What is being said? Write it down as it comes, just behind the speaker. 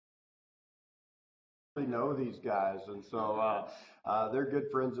know these guys, and so they're good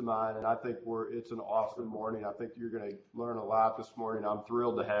friends of mine, and I think it's an awesome morning. I think you're going to learn a lot this morning. I'm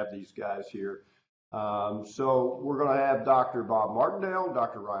thrilled to have these guys here. So we're going to have Dr. Bob Martindale and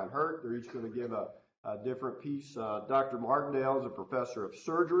Dr. Ryan Hurt. They're each going to give a different piece. Dr. Martindale is a professor of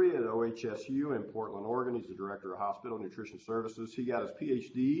surgery at OHSU in Portland, Oregon. He's the director of hospital nutrition services. He got his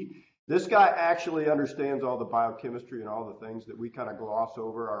Ph.D. This guy actually understands all the biochemistry and all the things that we kind of gloss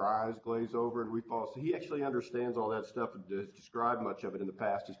over, our eyes glaze over, and we fall. So he actually understands all that stuff and has described much of it in the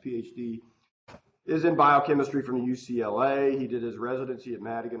past. His PhD is in biochemistry from UCLA. He did his residency at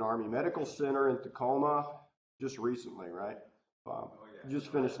Madigan Army Medical Center in Tacoma just recently, right?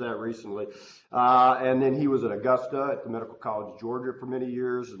 Just finished that recently. And then he was at Augusta at the Medical College of Georgia for many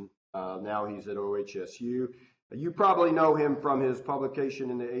years, and now he's at OHSU. You probably know him from his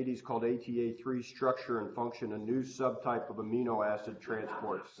publication in the 80s called ATA3, Structure and Function, a new subtype of amino acid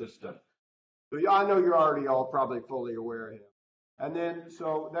transport system. So yeah, I know you're already all probably fully aware of him. And then,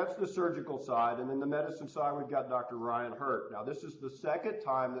 so that's the surgical side. And then the medicine side, we've got Dr. Ryan Hurt. Now, this is the second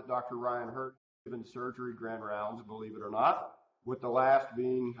time that Dr. Ryan Hurt has given surgery grand rounds, believe it or not, with the last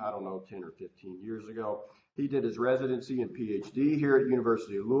being, I don't know, 10 or 15 years ago. He did his residency and PhD here at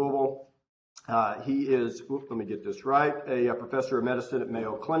University of Louisville. He is, let me get this right, a professor of medicine at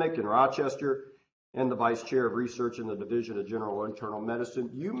Mayo Clinic in Rochester and the vice chair of research in the Division of General Internal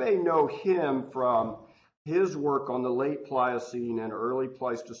Medicine. You may know him from his work on the late Pliocene and early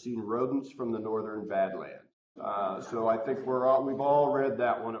Pleistocene rodents from the northern Badlands. So I think we've all read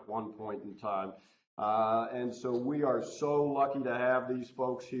that one at one point in time. And so we are so lucky to have these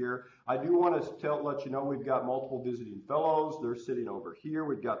folks here. I do want to let you know we've got multiple visiting fellows. They're sitting over here.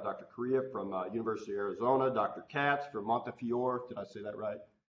 We've got Dr. Correa from University of Arizona, Dr. Katz from Montefiore, did I say that right?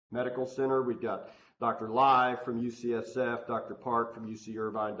 Medical Center. We've got Dr. Lai from UCSF, Dr. Park from UC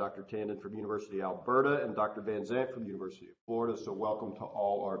Irvine, Dr. Tandon from University of Alberta, and Dr. Van Zant from University of Florida. So welcome to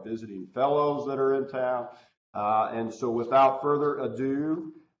all our visiting fellows that are in town. And so without further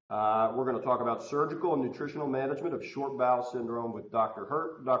ado, we're going to talk about surgical and nutritional management of short bowel syndrome with Dr.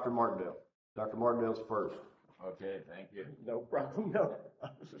 Hurt and Dr. Martindale. Dr. Martindale's first. Okay, thank you. No problem. No.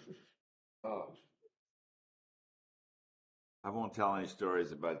 Oh. I won't tell any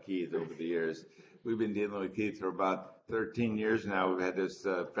stories about Keith over the years. We've been dealing with Keith for about 13 years now. We've had this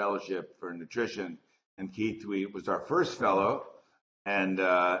fellowship for nutrition, and Keith was our first fellow, and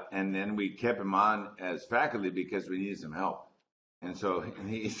then we kept him on as faculty because we needed some help. And so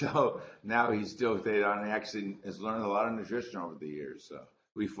now he's still stayed on. He actually has learned a lot of nutrition over the years. So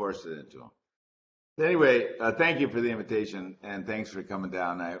we forced it into him. Anyway, thank you for the invitation, and thanks for coming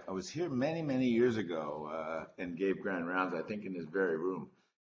down. I was here many, many years ago and gave grand rounds, I think, in this very room.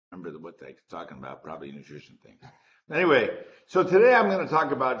 Remember what I was talking about, probably nutrition things. Anyway, so today I'm going to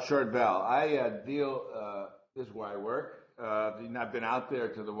talk about short bowel. I this is where I work. If you've not been out there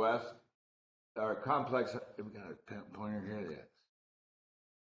to the west, our complex, we've got a pointer here.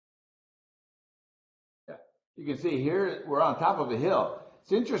 Yeah. You can see here, we're on top of a hill.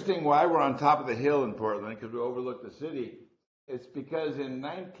 It's interesting why we're on top of the hill in Portland, because we overlook the city. It's because in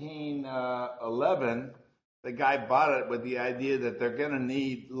 1911, the guy bought it with the idea that they're going to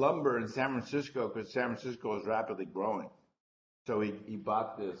need lumber in San Francisco because San Francisco is rapidly growing. So he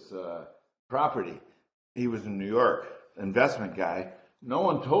bought this property. He was in New York, investment guy. No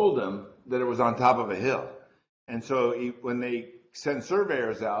one told him that it was on top of a hill. And so when they sent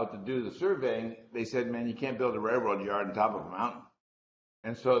surveyors out to do the surveying, they said, man, you can't build a railroad yard on top of a mountain.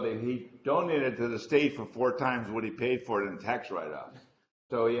 And so he donated to the state for 4 times what he paid for it in tax write-offs.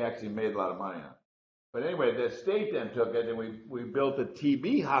 So he actually made a lot of money on it. But anyway, the state then took it, and we built a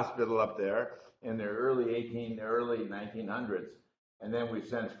TB hospital up there in the early 1900s. And then we've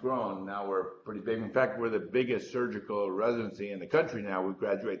since grown. Now we're pretty big. In fact, we're the biggest surgical residency in the country now. We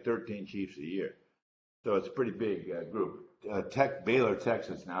graduate 13 chiefs a year. So it's a pretty big group. Baylor,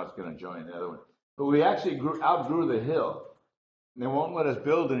 Texas, now is going to join the other one. But we actually outgrew the hill. They won't let us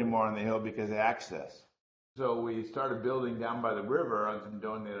build anymore on the hill because of access. So we started building down by the river on some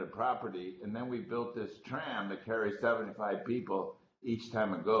donated property, and then we built this tram that carries 75 people each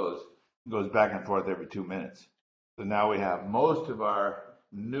time it goes. It goes back and forth every 2 minutes. So now we have most of our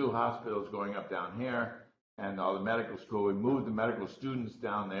new hospitals going up down here, and all the medical school. We moved the medical students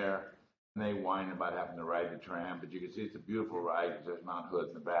down there, and they whine about having to ride the tram. But you can see it's a beautiful ride because there's Mount Hood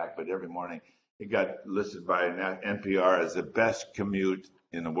in the back. But every morning, it got listed by NPR as the best commute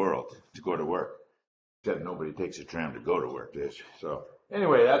in the world to go to work. Except nobody takes a tram to go to work. So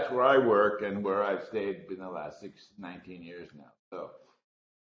anyway, that's where I work and where I've stayed in the last 19 years now. So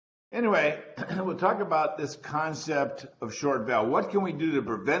anyway, we'll talk about this concept of short bowel. What can we do to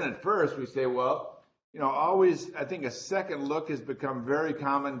prevent it? First, we say, well, always, I think a second look has become very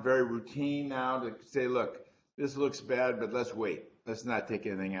common, very routine now to say, look, this looks bad, but let's wait. Let's not take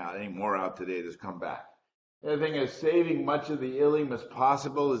anything out, any more out today. Just come back. The other thing is saving much of the ileum as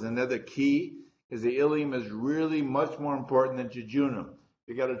possible is another key, because the ileum is really much more important than jejunum. If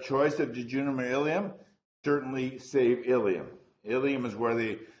you got a choice of jejunum or ileum, certainly save ileum. Ileum is where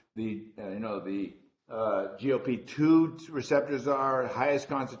the GLP-2 receptors are, highest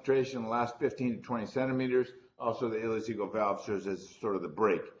concentration in the last 15 to 20 centimeters. Also, the ileocecal valve serves as sort of the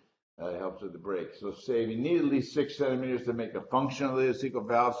brake. It helps with the brake. So you need at least 6 centimeters to make a functional ileocecal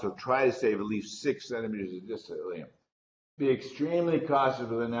valve, so try to save at least 6 centimeters of distal ileum. Be extremely cautious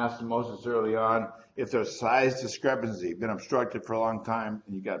with anastomosis early on. If there's size discrepancy, been obstructed for a long time,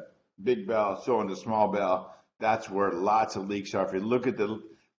 and you got big bowel, so into small bowel, that's where lots of leaks are. If you look at the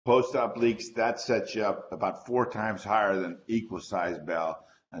post-op leaks, that sets you up about 4 times higher than equal-sized bowel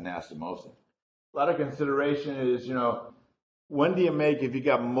anastomosis. A lot of consideration is, when do you make, if you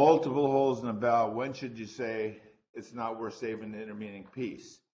got multiple holes in the bowel, when should you say it's not worth saving the intervening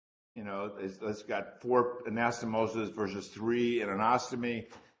piece? It's got 4 anastomosis versus 3 in an ostomy.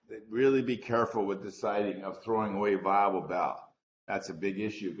 Really be careful with deciding of throwing away viable bowel. That's a big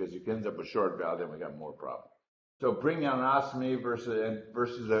issue, because if it ends up with short bowel, then we got more problems. So bring down an ostomy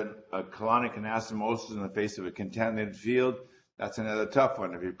versus a colonic anastomosis in the face of a contaminated field, that's another tough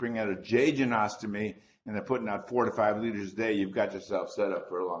one. If you bring out a jejunectomy and they're putting out 4 to 5 liters a day, you've got yourself set up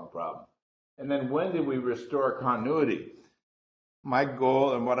for a long problem. And then when did we restore continuity? My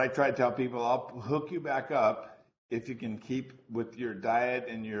goal, and what I try to tell people, I'll hook you back up if you can keep with your diet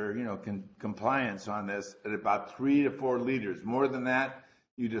and your compliance on this at about 3 to 4 liters. More than that,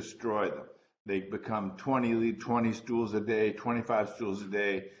 you destroy them. They become 20 stools a day, 25 stools a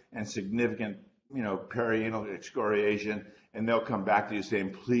day, and significant perianal excoriation, and they'll come back to you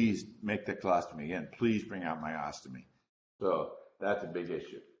saying, please make the colostomy again. Please bring out my ostomy. So that's a big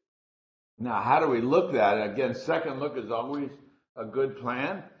issue. Now, how do we look at it? Again, second look is always a good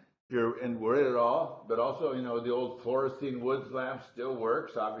plan if you're worried at all, but also, the old fluorescein woods lamp still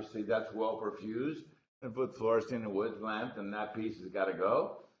works. Obviously, that's well perfused. And put fluorescein and woods lamp, and that piece has got to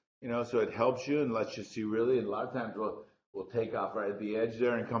go. So it helps you and lets you see really. And a lot of times we'll take off right at the edge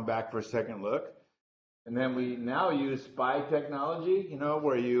there and come back for a second look. And then we now use SPY technology,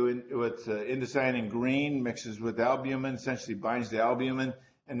 where it's indocyanine green mixes with albumin, essentially binds the albumin,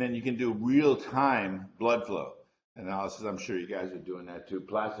 and then you can do real-time blood flow analysis. I'm sure you guys are doing that too.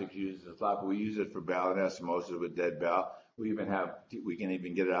 Plastics uses it a lot, but we use it for bowel anastomosis with dead bowel. We can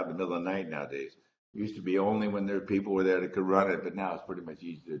even get it out in the middle of the night nowadays. It used to be only when people were there that could run it, but now it's pretty much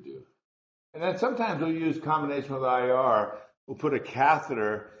easy to do. And then sometimes we'll use combination with IR. We'll put a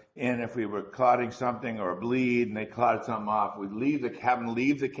catheter in if we were clotting something or a bleed and they clotted something off. We'd leave the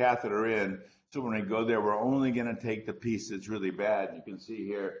catheter in, so when we go there, we're only going to take the piece that's really bad. You can see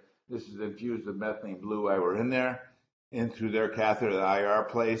here, this is infused with methylene blue while we're in there, in through their catheter, the IR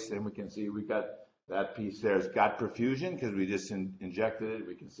place, and we can see we got that piece there has got perfusion because we just injected it.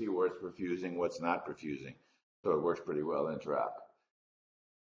 We can see where it's perfusing, what's not perfusing. So it works pretty well intra-op.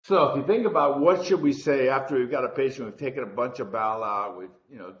 So if you think about what should we say after we've got a patient, we've taken a bunch of bowel out, we've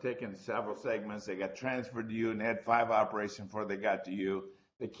taken several segments, they got transferred to you and had 5 operations before they got to you.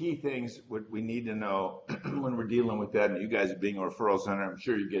 The key things what we need to know when we're dealing with that, and you guys being a referral center, I'm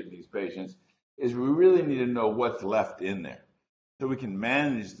sure you're getting these patients, is we really need to know what's left in there so we can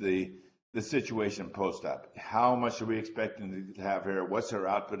manage the situation post-op. How much are we expecting to have here? What's our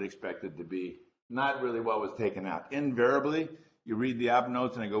output expected to be? Not really what was taken out. Invariably, you read the op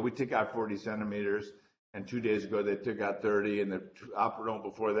notes and they go, we took out 40 centimeters, and 2 days ago they took out 30, and the op note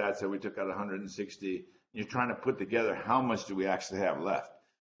before that said we took out 160. You're trying to put together how much do we actually have left.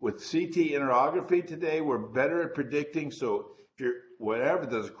 With CT interrography today, we're better at predicting. So if you're, whatever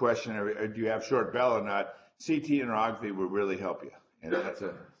there's a question, or do you have short bowel or not, CT interrography will really help you. And that's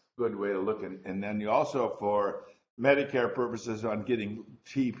a good way to look. And then you also, for Medicare purposes on getting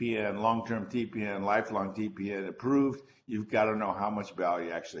TPN, long-term TPN, lifelong TPN approved, you've got to know how much bowel you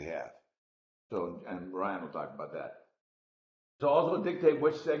actually have. So, and Ryan will talk about that. So also dictate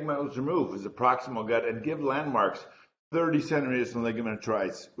which segment was removed, is the proximal gut, and give landmarks. 30 centimeters from ligament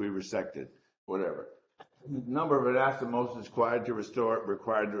trites, we resected, whatever. Number of anastomosis required to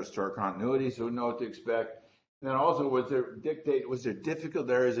restore continuity, so we know what to expect. And then also, was there difficult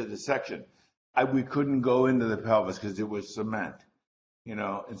areas of dissection? We couldn't go into the pelvis because it was cement,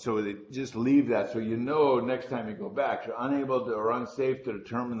 and so they just leave that so next time you go back, you're unable to or unsafe to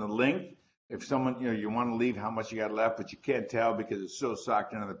determine the length. If someone, you want to leave how much you got left, but you can't tell because it's so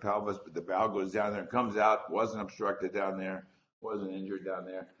socked into the pelvis, but the bowel goes down there and comes out, wasn't obstructed down there, wasn't injured down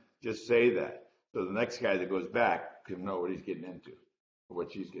there, just say that. So the next guy that goes back can know what he's getting into, or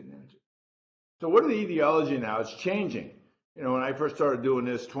what she's getting into. So what are the etiology now? It's changing. When I first started doing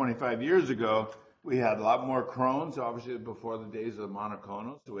this 25 years ago, we had a lot more Crohn's, obviously before the days of the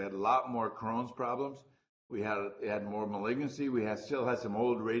monoclonals. So we had a lot more Crohn's problems. We had more malignancy. We still had some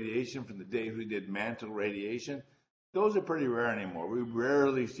old radiation from the days we did mantle radiation. Those are pretty rare anymore. We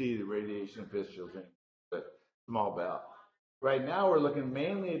rarely see the radiation fistulas in the small bowel. Right now, we're looking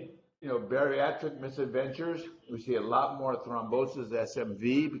mainly at bariatric misadventures. We see a lot more thrombosis,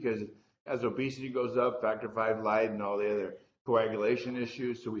 SMV, because as obesity goes up, factor V Leiden, and all the other coagulation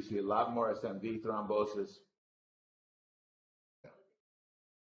issues, so we see a lot more SMV thrombosis.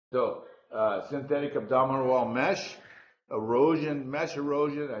 So synthetic abdominal wall mesh erosion,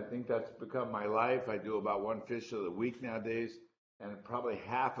 I think that's become my life. I do about one fistula a week nowadays, and probably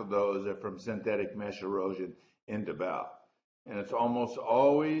half of those are from synthetic mesh erosion into bowel. And it's almost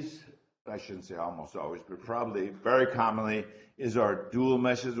always, I shouldn't say almost always, but probably very commonly is our dual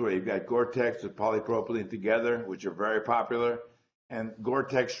meshes where you've got Gore-Tex with polypropylene together, which are very popular. And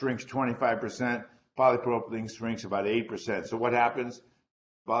Gore-Tex shrinks 25%, polypropylene shrinks about 8%. So what happens?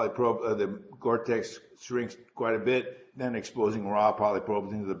 The Gore-Tex shrinks quite a bit, then exposing raw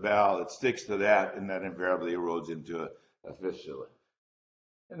polypropylene to the bowel, it sticks to that, and that invariably erodes into a fistula.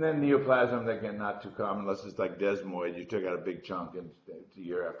 And then neoplasm, again, not too common, unless it's like desmoid. You took out a big chunk, and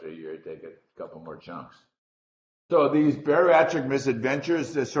year after year, you take a couple more chunks. So these bariatric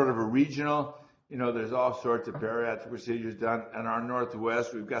misadventures, there's sort of a regional, there's all sorts of bariatric procedures done. In our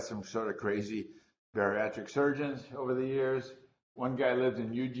Northwest, we've got some sort of crazy bariatric surgeons over the years. One guy lived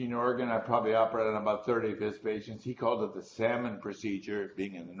in Eugene, Oregon. I probably operated on about 30 of his patients. He called it the salmon procedure,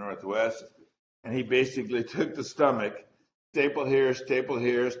 being in the Northwest. And he basically took the stomach, stapled here, stapled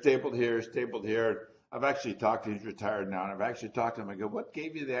here, stapled here, stapled here. I've actually talked to him, he's retired now, and I've actually talked to him. I go, what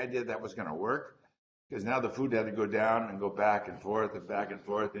gave you the idea that was going to work? Because now the food had to go down and go back and forth and back and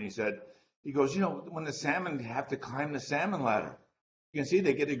forth. And he goes, when the salmon have to climb the salmon ladder, you can see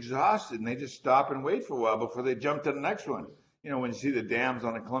they get exhausted and they just stop and wait for a while before they jump to the next one. When you see the dams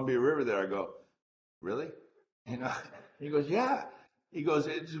on the Columbia River there, I go, really? He goes, yeah. He goes,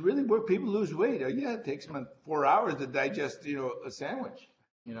 it's really where people lose weight. Oh, yeah, it takes them 4 hours to digest, a sandwich,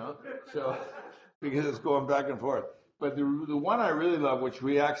 so because it's going back and forth. But the one I really love, which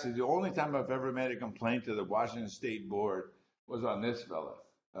we actually, the only time I've ever made a complaint to the Washington State Board was on this fella,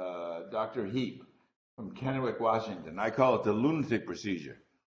 Dr. Heap from Kennewick, Washington. I call it the lunatic procedure.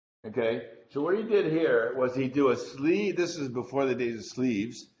 Okay, so what he did here was he'd do a sleeve. This is before the days of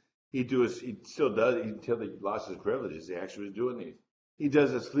sleeves. He still does until he lost his privileges. He actually was doing these. He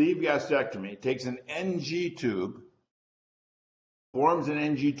does a sleeve gastrectomy, takes an NG tube, forms an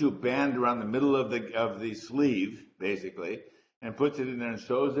NG tube band around the middle of the sleeve, basically, and puts it in there and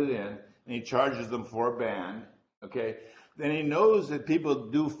sews it in, and he charges them for a band. Okay, then he knows that people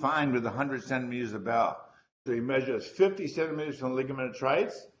do fine with 100 centimeters of bowel. So he measures 50 centimeters from the ligament of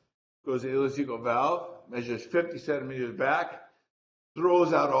Treitz, goes to the ileocecal valve, measures 50 centimeters back,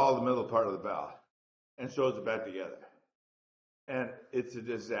 throws out all the middle part of the bowel, and sews it back together. And it's a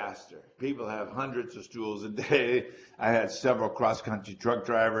disaster. People have hundreds of stools a day. I had several cross-country truck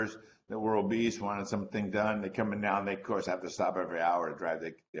drivers that were obese, wanted something done. They come in now, and they, of course, have to stop every hour to drive.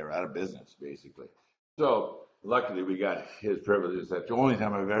 They're out of business, basically. So luckily, we got his privileges. That's the only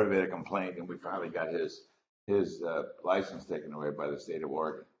time I've ever made a complaint, and we finally got his license taken away by the state of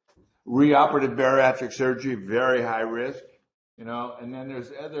Oregon. Reoperative bariatric surgery, very high risk. And then there's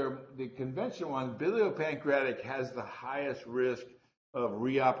the conventional one, biliopancreatic has the highest risk of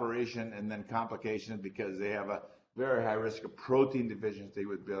reoperation and then complications because they have a very high risk of protein deficiency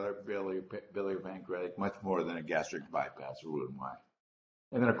with biliopancreatic, much more than a gastric bypass, Roux-en-Y.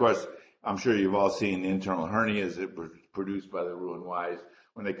 And then, of course, I'm sure you've all seen internal hernias that were produced by the Roux-en-Ys.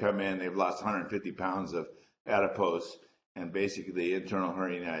 When they come in, they've lost 150 pounds of adipose. And basically, the internal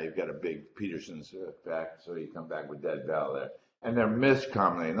hernia, now you've got a big Peterson's effect, so you come back with dead bowel there. And they're missed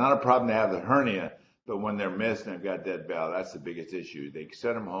commonly. Not a problem to have the hernia, but when they're missed and they've got dead bowel, that's the biggest issue. They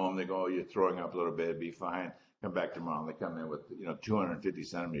send them home, they go, oh, you're throwing up a little bit, be fine. Come back tomorrow, and they come in with 250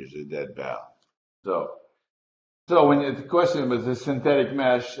 centimeters of dead bowel. So when the question was the synthetic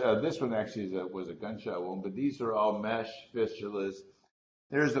mesh, this one actually was a gunshot wound, but these are all mesh fistulas.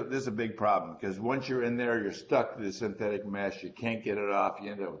 There's a big problem because once you're in there, you're stuck to the synthetic mesh. You can't get it off.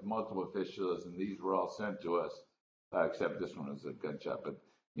 You end up with multiple fistulas, and these were all sent to us, except this one was a gunshot. But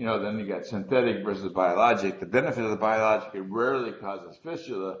then you got synthetic versus biologic. The benefit of the biologic, it rarely causes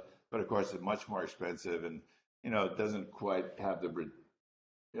fistula, but of course it's much more expensive, and it doesn't quite have the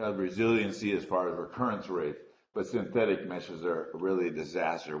resiliency as far as recurrence rate But synthetic meshes are really a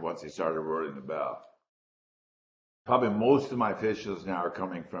disaster once they start eroding the bowel. Probably most of my fistulas now are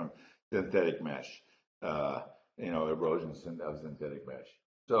coming from synthetic mesh, erosion of synthetic mesh.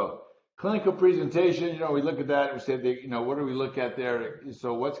 So clinical presentation, we look at that and we say, what do we look at there?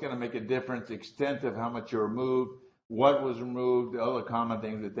 So what's going to make a difference? Extent of how much you removed, what was removed, the other common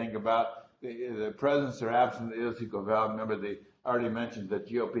things to think about. The presence or absence of the ileocecal valve. Remember, they already mentioned that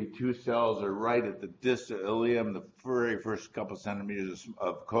GLP-2 cells are right at the distal ileum, the very first couple centimeters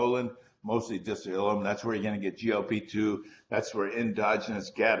of colon, mostly distal ileum. That's where you're going to get GLP-2. That's where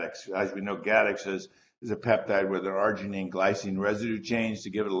endogenous Gattex. As we know, Gattex is a peptide with an arginine glycine residue change to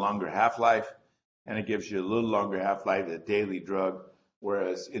give it a longer half-life, and it gives you a little longer half-life, a daily drug,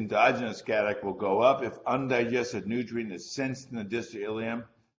 whereas endogenous Gattex will go up if undigested nutrient is sensed in the distal ileum.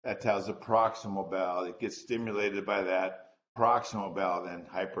 That tells the proximal bowel. It gets stimulated by that proximal bowel, then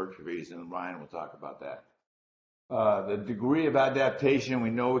hypertrophies, and Ryan will talk about that. The degree of adaptation, we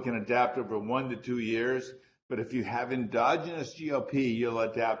know we can adapt over 1 to 2 years, but if you have endogenous GLP, you'll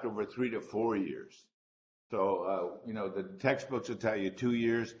adapt over 3 to 4 years. So, the textbooks will tell you 2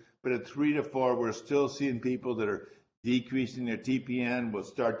 years, but at 3 to 4, we're still seeing people that are decreasing their TPN will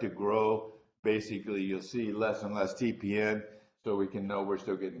start to grow. Basically, you'll see less and less TPN, so we can know we're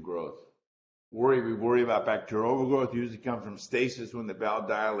still getting growth. We worry about bacterial overgrowth. Usually comes from stasis when the bowel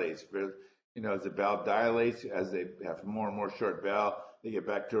dilates. As the bowel dilates, as they have more and more short bowel, they get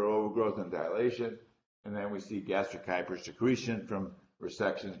bacterial overgrowth and dilation. And then we see gastric hypersecretion from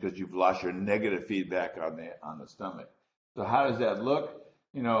resections because you've lost your negative feedback on the stomach. So how does that look?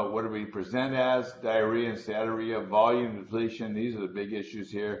 What do we present as? Diarrhea and saturrhea, volume depletion. These are the big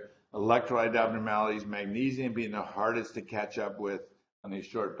issues here. Electrolyte abnormalities, magnesium being the hardest to catch up with on these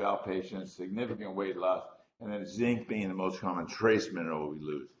short bowel patients, significant weight loss, and then zinc being the most common trace mineral we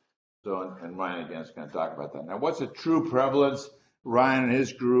lose. So, and Ryan again is going to talk about that. Now, what's the true prevalence? Ryan and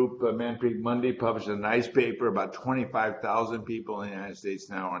his group, Man Creek Monday, published a nice paper about 25,000 people in the United States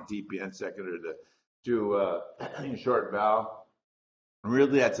now on TPN secondary to short bowel.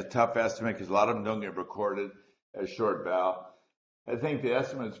 Really, that's a tough estimate because a lot of them don't get recorded as short bowel. I think the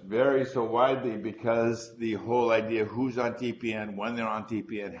estimates vary so widely because the whole idea of who's on TPN, when they're on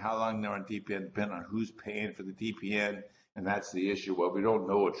TPN, how long they're on TPN, depend on who's paying for the TPN, and that's the issue. Well, we don't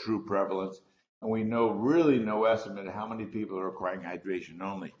know a true prevalence, and we know really no estimate of how many people are requiring hydration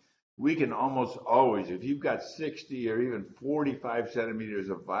only. We can almost always, if you've got 60 or even 45 centimeters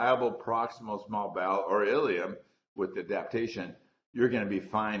of viable proximal small bowel or ileum with adaptation, you're going to be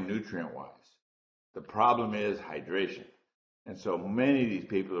fine nutrient-wise. The problem is hydration. And so many of these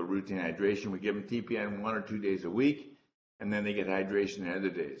people are routine hydration. We give them TPN 1 or 2 days a week, and then they get hydration the other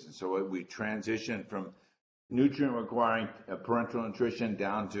days. And so we transition from nutrient requiring parenteral nutrition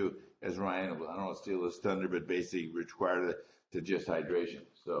down to, as Ryan, I don't want to steal his thunder, but basically required to just hydration.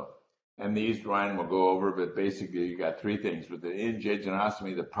 So, and these Ryan will go over, but basically you got 3 things. With the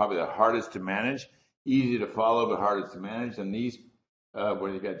angiogenostomy, they're probably the hardest to manage, easy to follow, but hardest to manage. And these,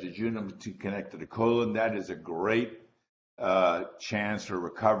 where you got jejunum to connect to the colon, that is a great chance for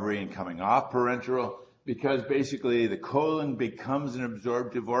recovery and coming off parenteral, because basically the colon becomes an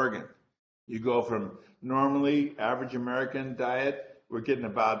absorptive organ. You go from normally average American diet, we're getting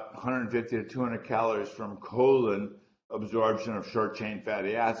about 150 to 200 calories from colon absorption of short chain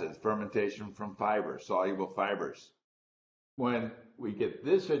fatty acids, fermentation from fibers, soluble fibers. When we get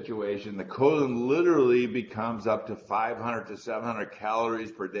this situation, the colon literally becomes up to 500 to 700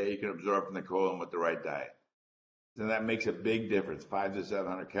 calories per day you can absorb from the colon with the right diet. Then that makes a big difference, 500 to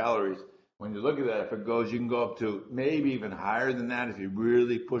 700 calories. When you look at that, if it goes, you can go up to maybe even higher than that if you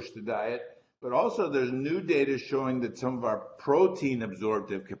really push the diet. But also there's new data showing that some of our protein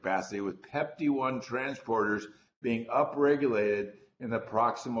absorptive capacity with Pepti-1 transporters being upregulated in the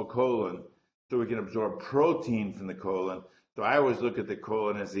proximal colon so we can absorb protein from the colon. So I always look at the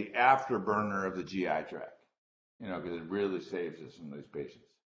colon as the afterburner of the GI tract, because it really saves us from these patients.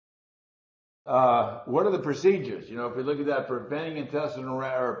 What are the procedures? If we look at that, preventing intestinal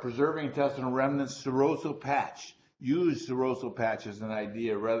or preserving intestinal remnants, serosal patch. Use serosal patch as an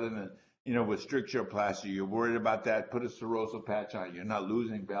idea rather than, with stricturoplasty. You're worried about that, put a serosal patch on. You're not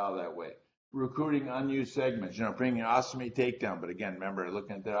losing bowel that way. Recruiting unused segments, bringing ostomy takedown. But again, remember,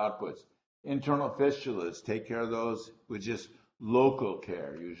 looking at their outputs. Internal fistulas, take care of those with just local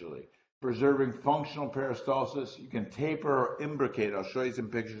care usually. Preserving functional peristalsis. You can taper or imbricate. I'll show you some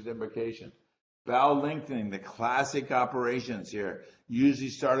pictures of imbrication. Bowel lengthening, the classic operations here, usually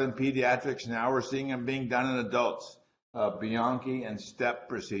start in pediatrics. Now we're seeing them being done in adults. Bianchi and step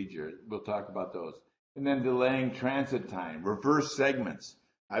procedure. We'll talk about those. And then delaying transit time, reverse segments.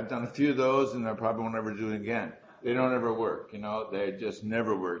 I've done a few of those, and I probably won't ever do it again. They don't ever work. They just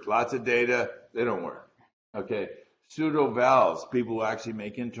never work. Lots of data, they don't work. Okay. Pseudo valves, people who actually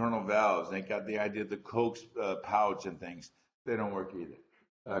make internal valves, they got the idea of the Koch's pouch and things. They don't work either.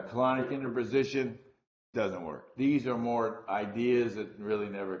 Colonic interposition doesn't work. These are more ideas that really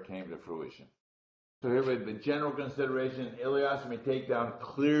never came to fruition. So here we have the general consideration. Ileostomy takedown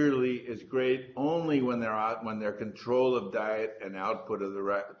clearly is great only when they're control of diet and output of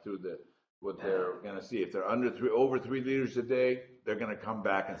what they're going to see. If they're over 3 liters a day, they're going to come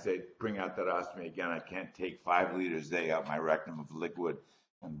back and say, bring out that ostomy again. I can't take 5 liters a day out my rectum of liquid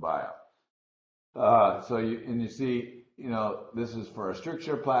and bile. You see, this is for a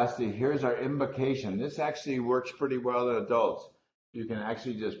strictureplasty. Here's our imbication. This actually works pretty well in adults. You can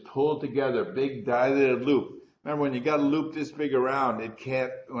actually just pull together big dilated loop. Remember, when you got a loop this big around, it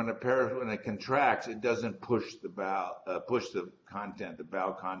can't. When it contracts, it doesn't push the bowel, the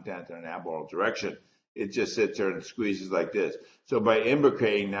bowel content in an abnormal direction. It just sits there and squeezes like this. So by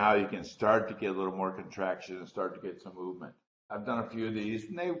imbricating now, you can start to get a little more contraction and start to get some movement. I've done a few of these,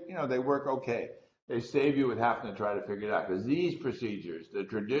 and they work okay. They save you with having to try to figure it out, because these procedures, the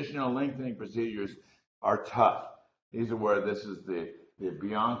traditional lengthening procedures, are tough. These are where this is the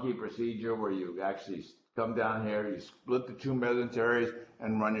Bianchi procedure, where you actually come down here, you split the 2 mesenteries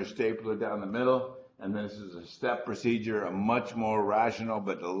and run your stapler down the middle. And this is a step procedure, a much more rational,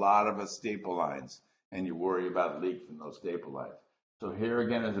 but a lot of staple lines. And you worry about leak from those staple lines. So here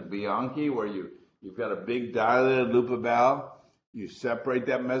again is a Bianchi, where you've got a big dilated loop of bowel. You separate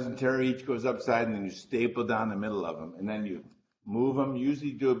that mesentery, each goes upside, and then you staple down the middle of them. And then you move them,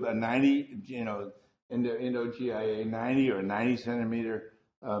 usually do a 90, Endo-GIA 90 or 90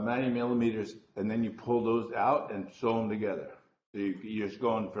 millimeters, and then you pull those out and sew them together. So you're just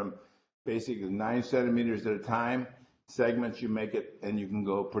going from basically 9 centimeters at a time, segments you make it, and you can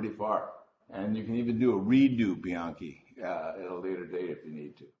go pretty far. And you can even do a redo Bianchi at a later date if you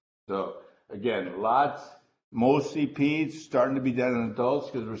need to. So again, most CPs starting to be done in adults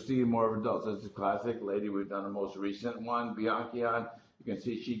because we're seeing more of adults. This is a classic lady we've done the most recent one, Bianchi on. You can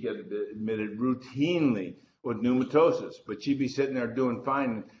see she gets admitted routinely with pneumatosis, but she'd be sitting there doing fine.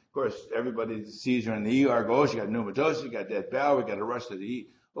 And of course, everybody sees her in the ER, go, oh, she got pneumatosis, she got that bowel, we got to rush to the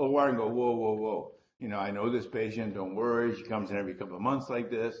OR and go, whoa. I know this patient, don't worry. She comes in every couple of months like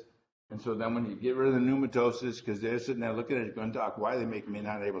this. And so then when you get rid of the pneumatosis, because they're sitting there looking at it going, Doc, why are they making me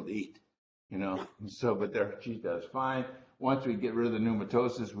not able to eat? She does fine. Once we get rid of the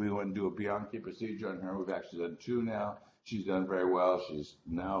pneumatosis, we went and do a Bianchi procedure on her. We've actually done 2 now. She's done very well. She's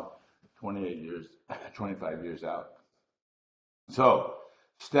now 25 years out. So,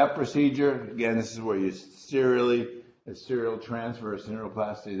 step procedure. Again, this is where you serial transfer,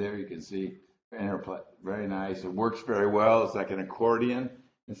 serialplasty there. You can see very nice. It works very well. It's like an accordion.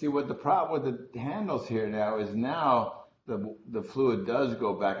 And see what the problem with the handles here now is the fluid does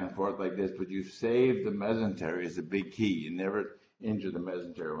go back and forth like this, but you save the mesentery is a big key. You never injure the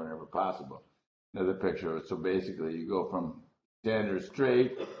mesentery whenever possible. Another picture of it. So basically you go from standard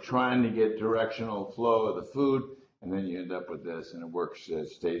straight, trying to get directional flow of the food, and then you end up with this, and it works.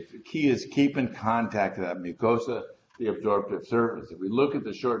 The key is keeping contact with that mucosa, the absorptive surface. If we look at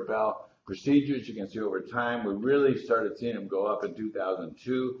the short bowel procedures, you can see over time, we really started seeing them go up in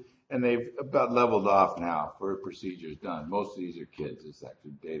 2002, and they've about leveled off now for procedures done. Most of these are kids. It's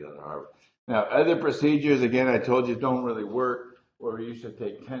actually data at Harvard. Now, other procedures, again, I told you don't really work, where we used to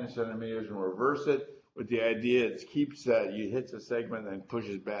take 10 centimeters and reverse it with the idea it keeps you hits a segment and then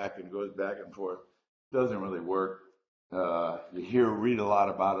pushes back and goes back and forth. Doesn't really work. You read a lot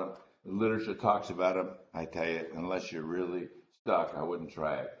about them. The literature talks about them. I tell you, unless you're really stuck, I wouldn't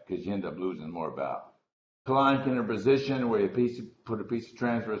try it because you end up losing more bowel. Colonic interposition, where you put a piece of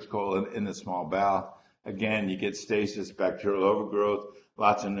transverse colon in the small bowel. Again, you get stasis, bacterial overgrowth,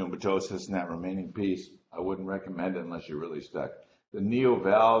 lots of pneumatosis in that remaining piece. I wouldn't recommend it unless you're really stuck. The neo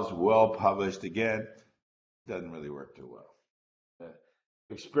valves, well published. Again, doesn't really work too well.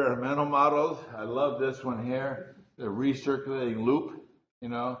 Experimental models. I love this one here. The recirculating loop.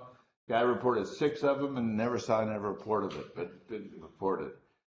 Guy reported 6 of them and never saw a report of it, but didn't report it.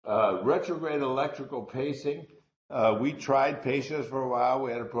 Retrograde electrical pacing. We tried pacers for a while.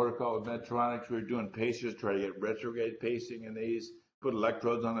 We had a protocol with Medtronics. We were doing pacers, trying to get retrograde pacing in these. Put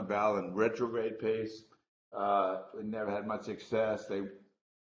electrodes on the bowel and retrograde pace. We never had much success.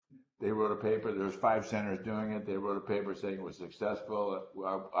 They wrote a paper. There was 5 centers doing it. They wrote a paper saying it was successful.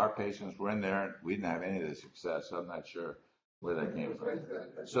 Our patients were in there. We didn't have any of the success, so I'm not sure where that came from.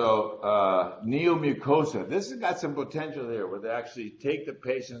 So neomucosa. This has got some potential here, where they actually take the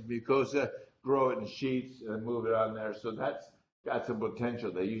patient's mucosa, grow it in sheets, and move it on there. So that's got some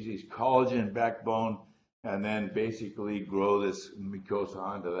potential. They use these collagen backbone and then basically grow this mucosa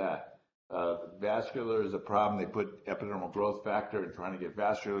onto that. Vascular is a problem. They put epidermal growth factor and trying to get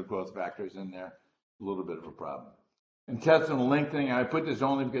vascular growth factors in there, a little bit of a problem. Intestinal lengthening, I put this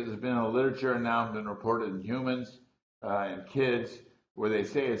only because it's been in the literature and now been reported in humans and kids, where they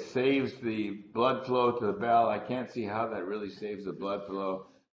say it saves the blood flow to the bowel. I can't see how that really saves the blood flow.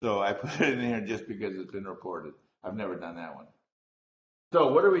 So I put it in here just because it's been reported. I've never done that one.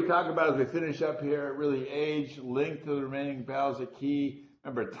 So what are we talking about as we finish up here? Really age, length of the remaining bowel is a key.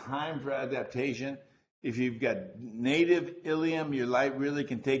 Remember, time for adaptation. If you've got native ileum, your life really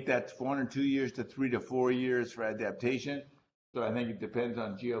can take that 1 or 2 years to 3 to 4 years for adaptation. So I think it depends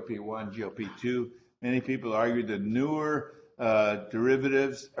on GLP-1, GLP-2. Many people argue the newer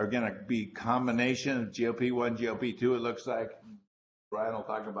derivatives are going to be combination of GLP-1, GLP-2, it looks like. Brian will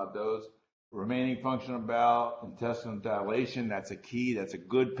talk about those. Remaining functional bowel, intestinal dilation, that's a key. That's a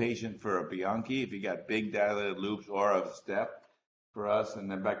good patient for a Bianchi if you got big dilated loops or a step for us.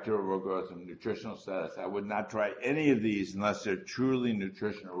 And then bacterial growth and nutritional status. I would not try any of these unless they're truly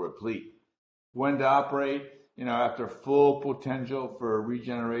nutritional replete. When to operate, after full potential for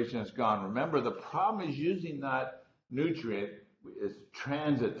regeneration is gone. Remember, the problem is usually not nutrient, it's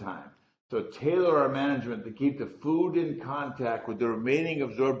transit time. So tailor our management to keep the food in contact with the remaining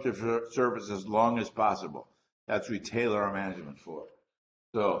absorptive surface as long as possible. That's what we tailor our management for.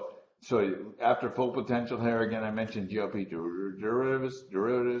 So after full potential here, again, I mentioned GLP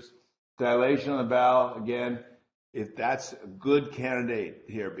derivatives, dilation of the bowel, again, if that's a good candidate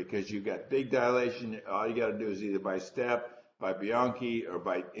here because you've got big dilation, all you got to do is either by step, by Bianchi, or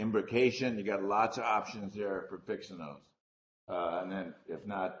by imbrication. You got lots of options there for fixing those. And then if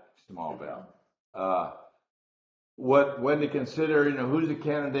not, small bowel. When to consider, who's a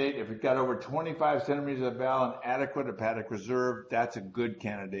candidate? If you've got over 25 centimeters of bowel and adequate hepatic reserve, that's a good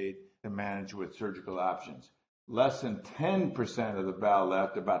candidate to manage with surgical options. Less than 10% of the bowel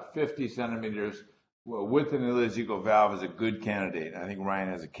left, about 50 centimeters, with an ileocecal valve is a good candidate. I think Ryan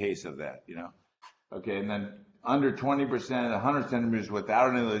has a case of that, Okay, and then under 20%, 100 centimeters without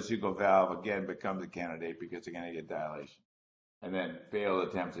an ileocecal valve, again, becomes a candidate because they're going to get dilation. And then failed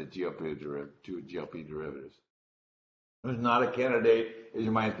attempts at GLP derivatives. Who's not a candidate, as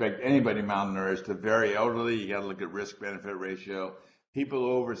you might expect, anybody malnourished, the very elderly. You got to look at risk-benefit ratio. People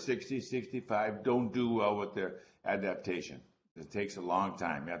over 60, 65 don't do well with their adaptation. It takes a long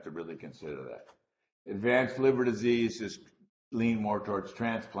time. You have to really consider that. Advanced liver disease is lean more towards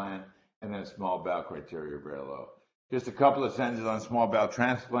transplant, and then small bowel criteria are very low. Just a couple of sentences on small bowel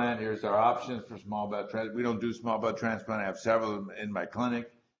transplant. Here's our options for small bowel transplant. We don't do small bowel transplant. I have several in my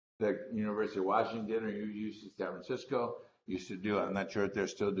clinic. The University of Washington or UC San Francisco used to do it. I'm not sure if they're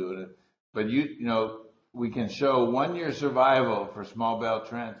still doing it. But we can show 1 year survival for small bowel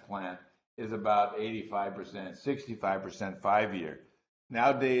transplant is about 85%, 65% 5 year.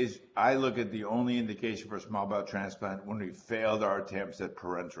 Nowadays, I look at the only indication for small bowel transplant when we failed our attempts at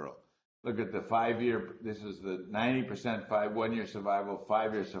parenteral. Look at the 5 year, this is the 90% 1 year survival,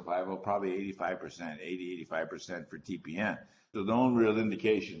 5 year survival, probably 85%, 80, 85% for TPN. So the only real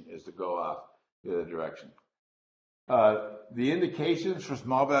indication is to go off the other direction. The indications for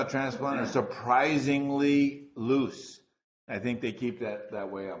small bowel transplant are surprisingly loose. I think they keep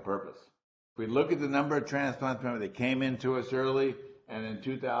that way on purpose. If we look at the number of transplants, remember they came into us early, and in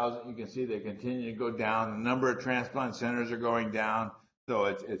 2000, you can see they continue to go down. The number of transplant centers are going down. So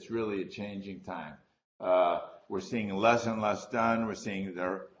it's really a changing time. We're seeing less and less done. We're seeing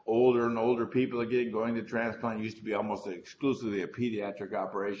there older and older people are going to transplant. It used to be almost exclusively a pediatric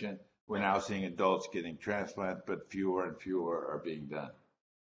operation. We're now seeing adults getting transplant, but fewer and fewer are being done.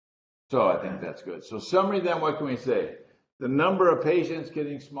 So I think that's good. So summary then, what can we say? The number of patients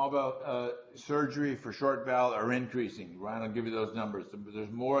getting small bowel surgery for short bowel are increasing. Ryan will give you those numbers.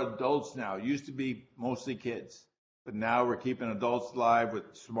 There's more adults now. It used to be mostly kids. But now we're keeping adults alive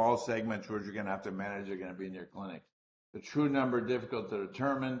with small segments which you're going to have to manage. They're going to be in your clinic. The true number difficult to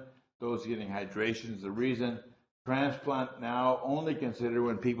determine. Those getting hydration is the reason. Transplant now only considered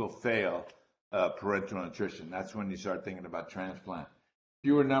when people fail parenteral nutrition. That's when you start thinking about transplant.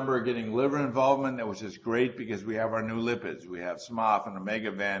 Fewer number are getting liver involvement, which is great because we have our new lipids. We have SMOF and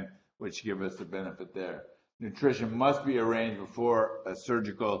omega-van, which give us the benefit there. Nutrition must be arranged before a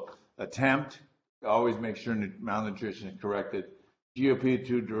surgical attempt. Always make sure malnutrition is corrected.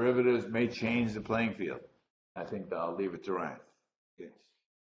 GLP-2 derivatives may change the playing field. I think I'll leave it to Ryan. Okay.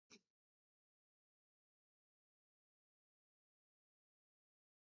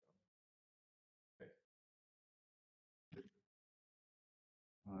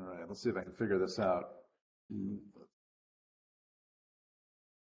 All right, let's see if I can figure this out.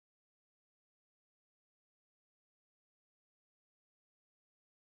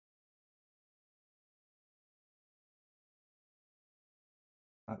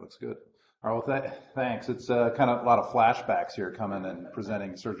 That looks good. All right, well, thanks. It's kind of a lot of flashbacks here coming and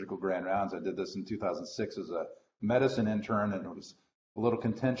presenting surgical grand rounds. I did this in 2006 as a medicine intern, and it was a little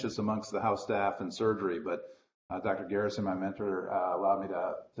contentious amongst the house staff and surgery, but Dr. Garrison, my mentor, allowed me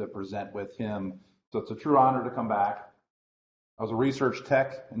to present with him. So it's a true honor to come back. I was a research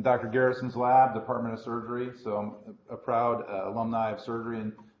tech in Dr. Garrison's lab, Department of Surgery, so I'm a proud alumni of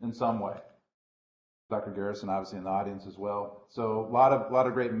surgery in some way. Dr. Garrison, obviously, in the audience as well. So a lot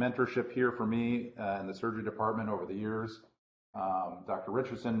of great mentorship here for me in the surgery department over the years. Dr.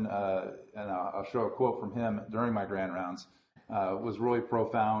 Richardson, and I'll show a quote from him during my grand rounds, was really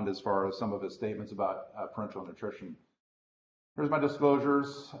profound as far as some of his statements about parenteral nutrition. Here's my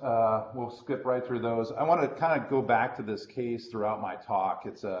disclosures. We'll skip right through those. I want to kind of go back to this case throughout my talk.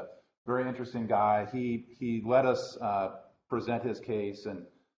 It's a very interesting guy. He let us present his case, and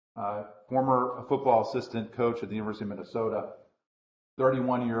former football assistant coach at the University of Minnesota,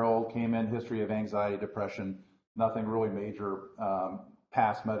 31-year-old, came in, history of anxiety, depression, nothing really major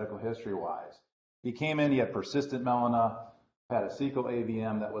past medical history-wise. He came in, he had persistent melanoma, had a cecal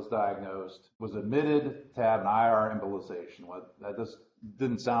AVM that was diagnosed, was admitted to have an IR embolization. That just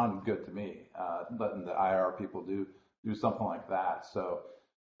didn't sound good to me, letting the IR people do something like that. So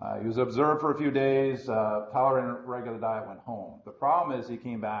he was observed for a few days, tolerated a regular diet, went home. The problem is he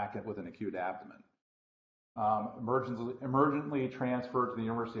came back with an acute abdomen. Emergently transferred to the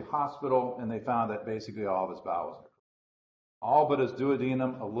University Hospital, and they found that basically all of his bowels, all but his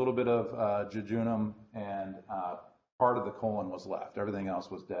duodenum, a little bit of jejunum, and part of the colon was left. Everything else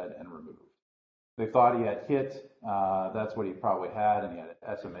was dead and removed. They thought he had HIT. That's what he probably had, and he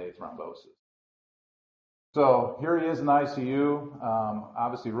had SMA thrombosis. So here he is in ICU,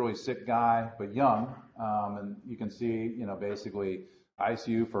 obviously really sick guy, but young. And you can see, basically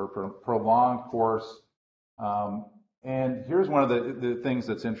ICU for a prolonged course. And here's one of the things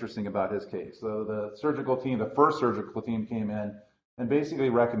that's interesting about his case. So the surgical team, the first surgical team came in and basically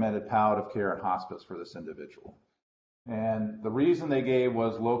recommended palliative care and hospice for this individual. And the reason they gave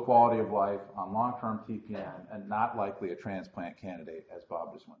was low quality of life on long-term TPN and not likely a transplant candidate, as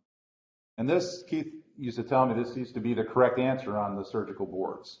Bob just went. And this, Keith used to tell me, this used to be the correct answer on the surgical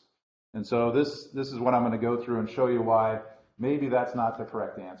boards. And so this is what I'm going to go through and show you why maybe that's not the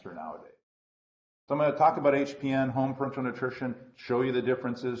correct answer nowadays. So I'm going to talk about HPN, home parenteral nutrition, show you the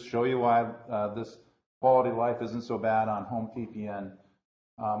differences, show you why this quality of life isn't so bad on home TPN.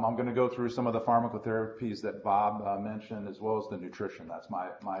 I'm going to go through some of the pharmacotherapies that Bob mentioned, as well as the nutrition. That's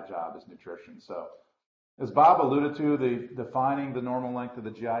my job, is nutrition. So as Bob alluded to, defining the normal length of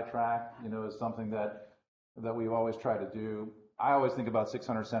the GI tract, is something that we've always tried to do. I always think about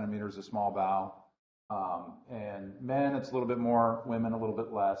 600 centimeters of small bowel. And men, it's a little bit more, women a little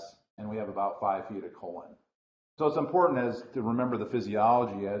bit less, and we have about 5 feet of colon. So it's important to remember the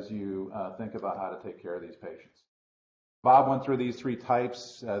physiology as you think about how to take care of these patients. Bob went through these three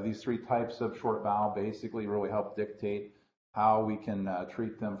types. These three types of short bowel basically really help dictate how we can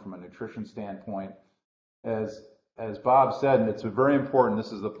treat them from a nutrition standpoint. As Bob said, and it's very important,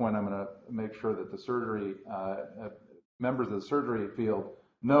 this is the point I'm going to make sure that the surgery, members of the surgery field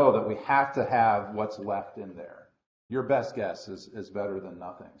know that we have to have what's left in there. Your best guess is better than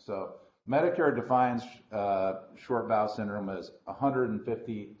nothing. So Medicare defines short bowel syndrome as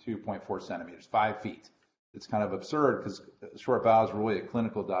 152.4 centimeters, 5 feet. It's kind of absurd because short bowel is really a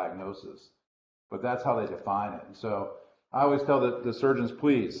clinical diagnosis, but that's how they define it. And so I always tell the surgeons,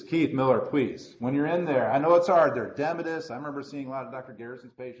 please, Keith Miller, please, when you're in there, I know it's hard, they're edematous. I remember seeing a lot of Dr.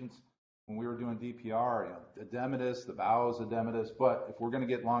 Garrison's patients when we were doing DPR, edematous, the bowel is edematous, but if we're going to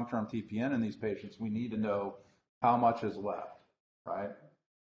get long-term TPN in these patients, we need to know how much is left, right?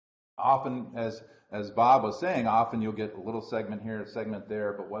 Often, as Bob was saying, often you'll get a little segment here, a segment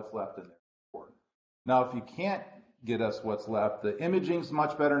there, but what's left in there is important. Now, if you can't get us what's left, the imaging's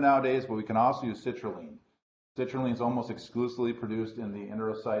much better nowadays, but we can also use citrulline. Citrulline is almost exclusively produced in the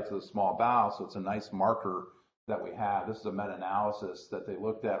enterocytes of the small bowel, so it's a nice marker that we have. This is a meta-analysis that they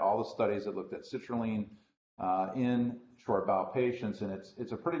looked at, all the studies that looked at citrulline in short bowel patients, and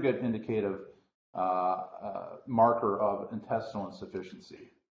it's a pretty good indicative marker of intestinal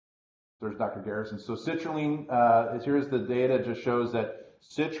insufficiency. There's Dr. Garrison. So citrulline, here's the data, it just shows that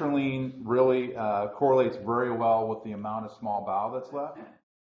citrulline really correlates very well with the amount of small bowel that's left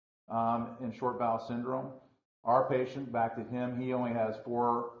in short bowel syndrome. Our patient, back to him, he only has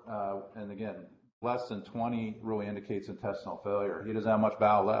 4, and again, less than 20 really indicates intestinal failure. He doesn't have much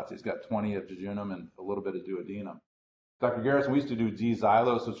bowel left. He's got 20 of jejunum and a little bit of duodenum. Dr. Garrison, we used to do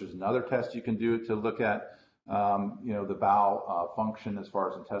D-xylose, which is another test you can do to look at the bowel function as far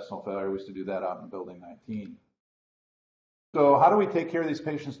as intestinal failure. We used to do that out in Building 19. So how do we take care of these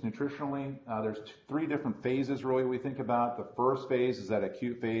patients nutritionally? There's three different phases really we think about. The first phase is that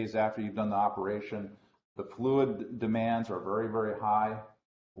acute phase after you've done the operation. The fluid demands are very, very high.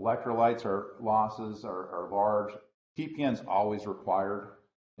 Electrolytes losses are large. TPN is always required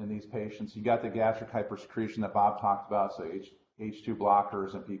in these patients. You got the gastric hypersecretion that Bob talked about, so H2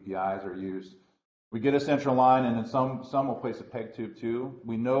 blockers and PPIs are used. We get a central line, and then some will place a PEG tube too.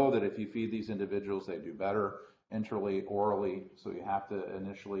 We know that if you feed these individuals, they do better enterally, orally, so you have to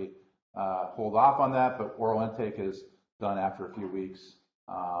initially hold off on that, but oral intake is done after a few weeks.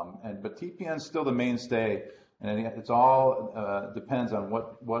 But TPN is still the mainstay, and it's all depends on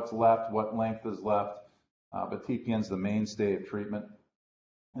what's left, what length is left, but TPN is the mainstay of treatment.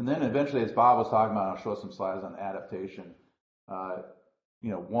 And then eventually, as Bob was talking about, I'll show some slides on adaptation,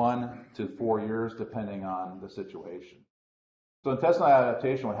 1 to 4 years, depending on the situation. So intestinal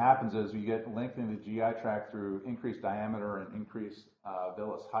adaptation, what happens is you get lengthening the GI tract through increased diameter and increased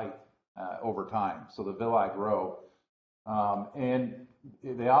villus height over time. So the villi grow. And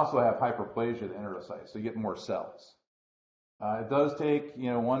they also have hyperplasia of the enterocytes, so you get more cells. It does take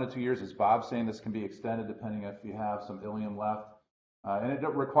 1 to 2 years, as Bob's saying. This can be extended depending if you have some ileum left. And it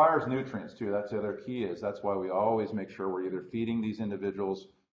requires nutrients too. That's the other key is. That's why we always make sure we're either feeding these individuals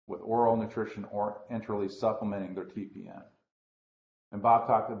with oral nutrition or enterally supplementing their TPN. And Bob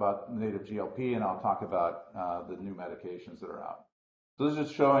talked about native GLP, and I'll talk about the new medications that are out. So this is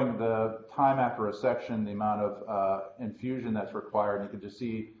just showing the time after resection, the amount of infusion that's required. And you can just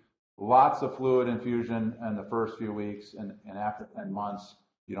see lots of fluid infusion in the first few weeks, and after 10 months,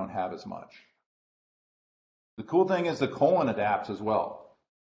 you don't have as much. The cool thing is the colon adapts as well.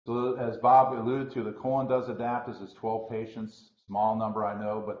 So as Bob alluded to, the colon does adapt. This is 12 patients, small number I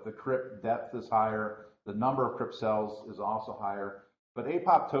know, but the crypt depth is higher. The number of crypt cells is also higher. But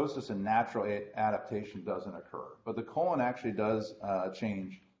apoptosis and natural adaptation doesn't occur. But the colon actually does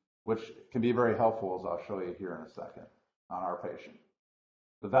change, which can be very helpful, as I'll show you here in a second on our patient.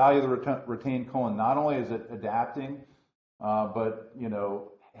 The value of the retained colon, not only is it adapting, but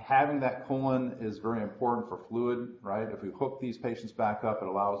having that colon is very important for fluid, right? If we hook these patients back up, it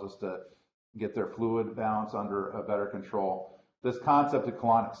allows us to get their fluid balance under a better control. This concept of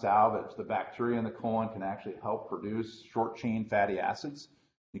colonic salvage, the bacteria in the colon can actually help produce short-chain fatty acids.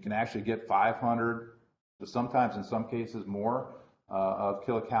 You can actually get 500 to sometimes, in some cases, more of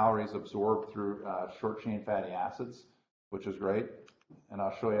kilocalories absorbed through short-chain fatty acids, which is great. And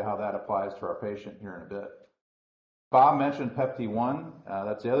I'll show you how that applies to our patient here in a bit. Bob mentioned Pepti-1.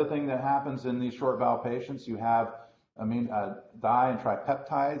 That's the other thing that happens in these short bowel patients. You have di and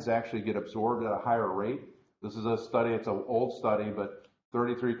tripeptides actually get absorbed at a higher rate. This is a study, it's an old study, but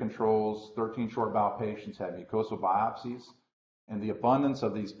 33 controls, 13 short bowel patients had mucosal biopsies, and the abundance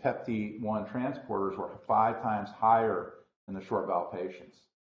of these Pepti-1 transporters were 5 times higher in the short bowel patients.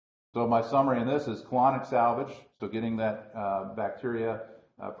 So my summary in this is colonic salvage, so getting that bacteria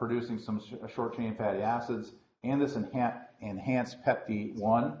producing some short-chain fatty acids, and this enhanced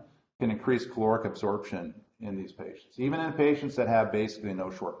Pepti-1 can increase caloric absorption in these patients, even in patients that have basically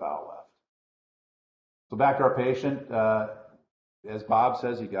no short bowel left. So back to our patient, as Bob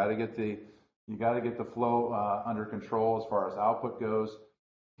says, you got to get the flow under control as far as output goes.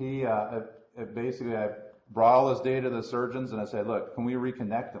 I brought all this data to the surgeons and I said, look, can we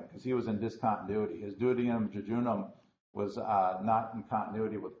reconnect him? Because he was in discontinuity. His duodenum jejunum was not in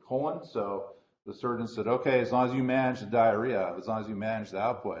continuity with the colon. So the surgeon said, okay, as long as you manage the diarrhea, as long as you manage the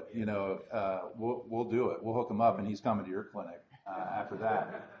output, we'll do it. We'll hook him up, and he's coming to your clinic after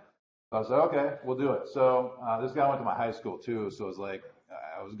that. So I said, okay, we'll do it. So this guy went to my high school too, so it was like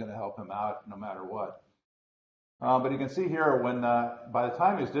I was going to help him out no matter what. But you can see here when by the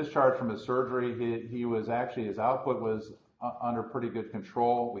time he was discharged from his surgery, his output was under pretty good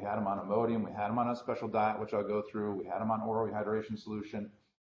control. We had him on Imodium, we had him on a special diet, which I'll go through. We had him on oral rehydration solution.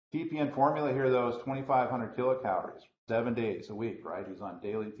 TPN formula here, though, is 2,500 kilocalories, 7 days a week, right? He's on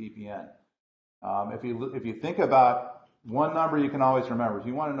daily TPN. If you think about one number you can always remember, if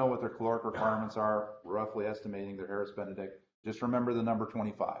you want to know what their caloric requirements are, roughly estimating their Harris Benedict, just remember the number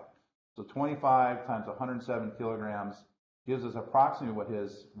 25. So 25 times 107 kilograms gives us approximately what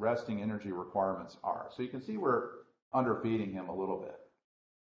his resting energy requirements are. So you can see we're underfeeding him a little bit.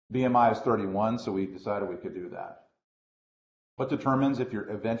 BMI is 31, so we decided we could do that. What determines if you're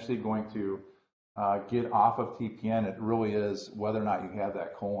eventually going to get off of TPN, it really is whether or not you have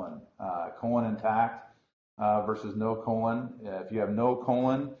that colon intact versus no colon. If you have no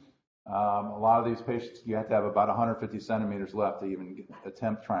colon, a lot of these patients, you have to have about 150 centimeters left to even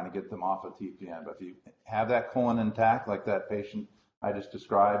attempt trying to get them off of TPN. But if you have that colon intact, like that patient I just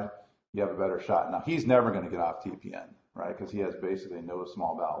described, you have a better shot. Now, he's never going to get off TPN. right? Because he has basically no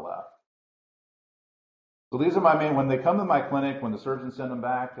small bowel left. So these are my main, when they come to my clinic, when the surgeons send them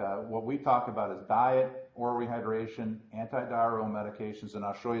back, what we talk about is diet, oral rehydration, antidiarrheal medications, and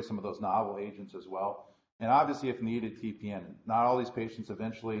I'll show you some of those novel agents as well. And obviously, if needed, TPN. Not all these patients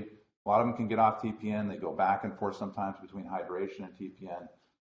eventually, a lot of them can get off TPN. They go back and forth sometimes between hydration and TPN.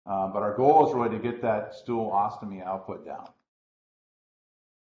 But our goal is really to get that stool ostomy output down.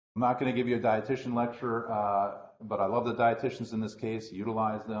 I'm not going to give you a dietitian lecture, but I love the dietitians in this case.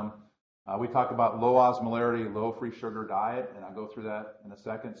 Utilize them. We talk about low osmolarity, low free sugar diet, and I'll go through that in a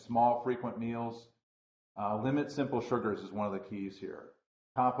second. Small, frequent meals. Limit simple sugars is one of the keys here.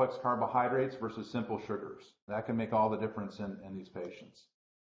 Complex carbohydrates versus simple sugars. That can make all the difference in these patients.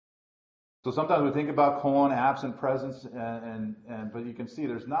 So sometimes we think about colon absent presence, but you can see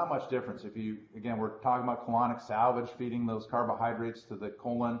there's not much difference. Again, we're talking about colonic salvage, feeding those carbohydrates to the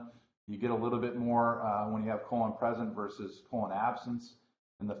colon. You get a little bit more when you have colon present versus colon absence,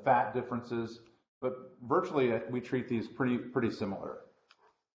 and the fat differences. But virtually, we treat these pretty similar.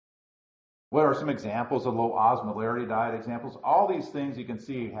 What are some examples of low osmolarity diet examples? All these things you can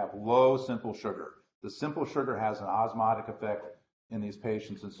see have low simple sugar. The simple sugar has an osmotic effect in these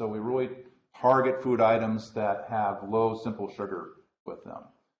patients, and so we really target food items that have low simple sugar with them.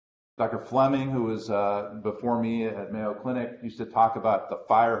 Dr. Fleming, who was before me at Mayo Clinic, used to talk about the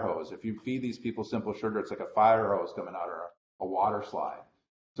fire hose. If you feed these people simple sugar, it's like a fire hose coming out or a water slide.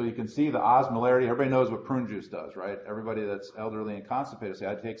 So you can see the osmolarity. Everybody knows what prune juice does, right? Everybody that's elderly and constipated say,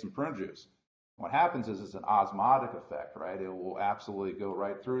 I'd take some prune juice. What happens is it's an osmotic effect, right? It will absolutely go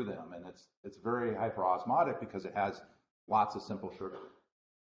right through them, and it's very hyperosmotic because it has lots of simple sugar.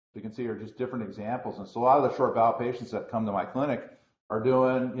 So you can see here just different examples. And so a lot of the short bowel patients that come to my clinic are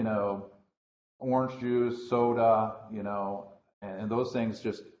doing, orange juice, soda, and those things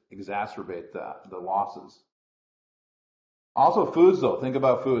just exacerbate the losses. Also foods, though. Think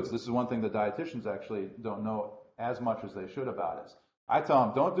about foods. This is one thing the dietitians actually don't know as much as they should about is. I tell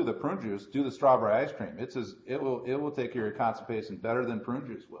them, don't do the prune juice, do the strawberry ice cream. It will take care of your constipation better than prune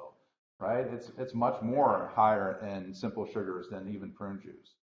juice will, right? It's much more higher in simple sugars than even prune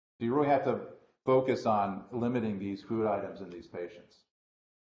juice. So you really have to focus on limiting these food items in these patients.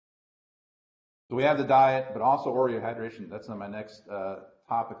 So we have the diet, but also oral rehydration. That's my next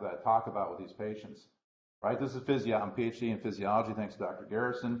topic that I talk about with these patients, right? This is I'm Ph.D. in physiology, thanks to Dr.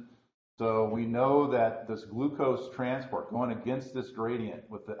 Garrison. So we know that this glucose transport going against this gradient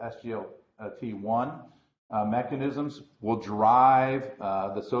with the SGLT1 mechanisms will drive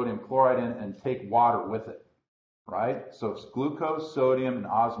the sodium chloride in and take water with it, right? So it's glucose, sodium, and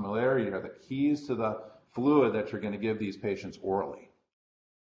osmolarity are the keys to the fluid that you're going to give these patients orally.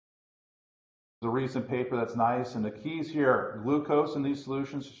 The recent paper that's nice, and the keys here, glucose in these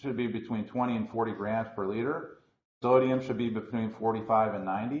solutions should be between 20 and 40 grams per liter. Sodium should be between 45 and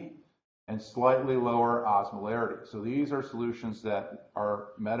 90. And slightly lower osmolarity. So these are solutions that are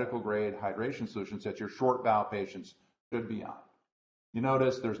medical grade hydration solutions that your short bowel patients should be on. You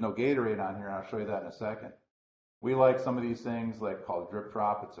notice there's no Gatorade on here, and I'll show you that in a second. We like some of these things like called Drip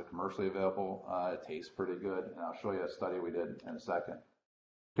Drop. It's a commercially available. It tastes pretty good, and I'll show you a study we did in a second.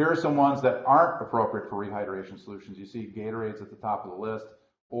 Here are some ones that aren't appropriate for rehydration solutions. You see Gatorade's at the top of the list.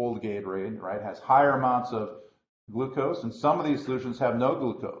 Old Gatorade, right, has higher amounts of glucose, and some of these solutions have no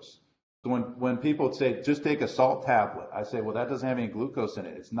glucose. So when people say, just take a salt tablet, I say, well, that doesn't have any glucose in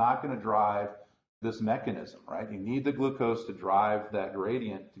it. It's not going to drive this mechanism, right? You need the glucose to drive that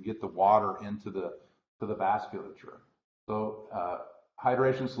gradient to get the water into the vasculature. So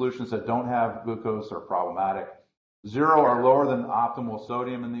hydration solutions that don't have glucose are problematic. 0 or lower than optimal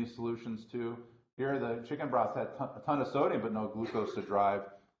sodium in these solutions too. Here the chicken broth had a ton of sodium but no glucose to drive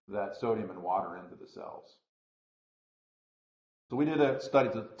that sodium and water into the cells. So we did a study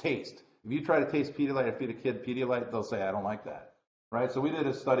to taste. If you try to taste Pedialyte or feed a kid Pedialyte, they'll say, I don't like that, right? So we did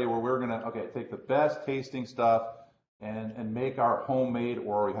a study where we're going to, take the best tasting stuff and make our homemade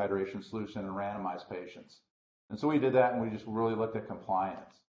oral rehydration solution and randomize patients. And so we did that, and we just really looked at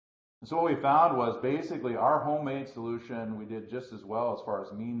compliance. And so what we found was basically our homemade solution, we did just as well as far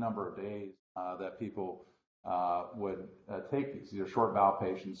as mean number of days that people would take these. These are short bowel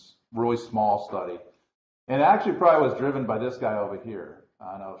patients, really small study. And it actually probably was driven by this guy over here.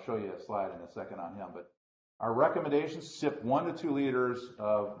 And I'll show you a slide in a second on him. But our recommendations, sip 1 to 2 liters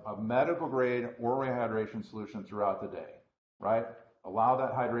of medical grade oral rehydration solution throughout the day, right? Allow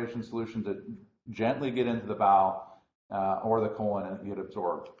that hydration solution to gently get into the bowel or the colon and get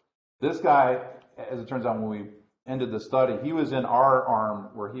absorbed. This guy, as it turns out, when we ended the study, he was in our arm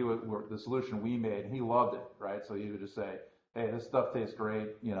where the solution we made. He loved it, right? So he would just say, hey, this stuff tastes great,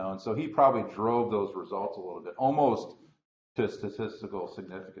 and so he probably drove those results a little bit, almost to statistical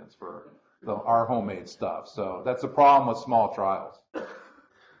significance for our homemade stuff. So that's the problem with small trials.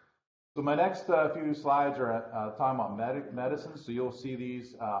 So my next few slides are talking about medicines. So you'll see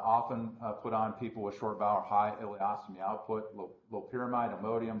these often put on people with short bowel or high ileostomy output. Loperamide,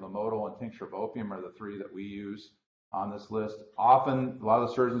 Imodium, Lomotil, and tincture of opium are the three that we use on this list. Often, a lot of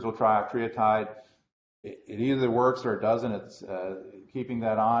the surgeons will try octreotide. It either works or it doesn't. It's keeping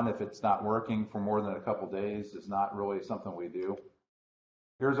that on, if it's not working for more than a couple days, is not really something we do.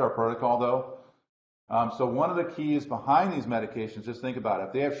 Here's our protocol, though. So one of the keys behind these medications, just think about it.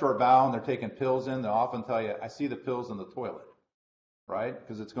 If they have short bowel and they're taking pills in, they'll often tell you, I see the pills in the toilet, right?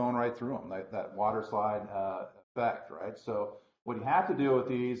 Because it's going right through them, that water slide effect, right? So what you have to do with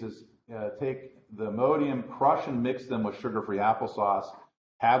these is take the Imodium, crush and mix them with sugar-free applesauce,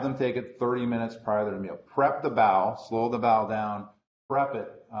 have them take it 30 minutes prior to the meal. Prep the bowel, slow the bowel down, prep it,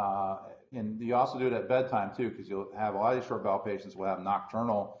 and you also do it at bedtime too, because you'll have a lot of these short bowel patients will have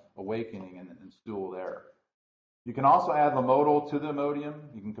nocturnal awakening and stool there. You can also add Lomotil to the Imodium.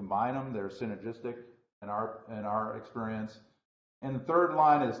 You can combine them. They're synergistic in our experience. And the third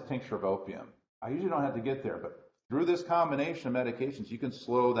line is tincture of opium. I usually don't have to get there, but through this combination of medications, you can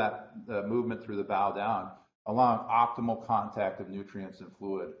slow that movement through the bowel down, allowing optimal contact of nutrients and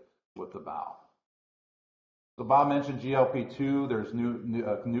fluid with the bowel. So Bob mentioned GLP-2. There's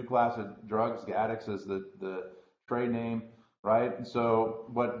new class of drugs. Gattex is the trade name. Right, and so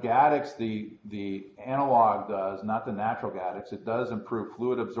what Gattex, the analog does, not the natural Gattex, it does improve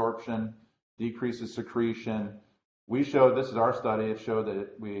fluid absorption, decreases secretion. We showed, this is our study, it showed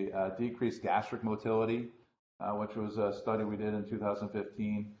that we decreased gastric motility, which was a study we did in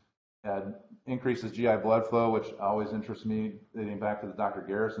 2015. Increases GI blood flow, which always interests me, dating back to the Dr.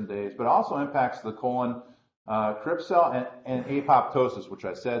 Garrison days, but also impacts the colon, Krebs cell and apoptosis, which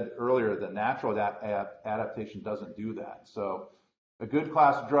I said earlier, the natural adaptation doesn't do that. So a good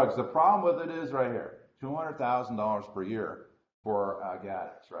class of drugs. The problem with it is right here, $200,000 per year for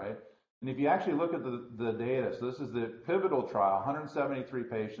Gattex, right? And if you actually look at the data, so this is the pivotal trial, 173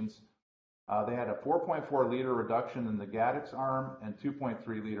 patients. They had a 4.4 liter reduction in the Gattex arm and 2.3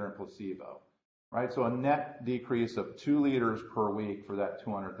 liter in placebo, right? So a net decrease of 2 liters per week for that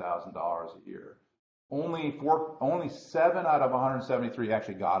 $200,000 a year. Only 7 out of 173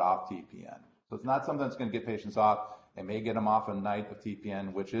 actually got off TPN. So it's not something that's going to get patients off. It may get them off a night of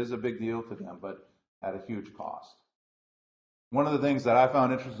TPN, which is a big deal to them, but at a huge cost. One of the things that I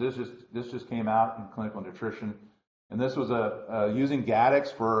found interesting, this just came out in clinical nutrition, and this was using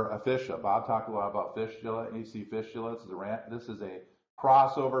Gattex for a fistula. Bob talked a lot about fistula, AC fistula. This is a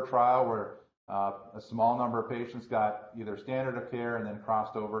crossover trial where a small number of patients got either standard of care and then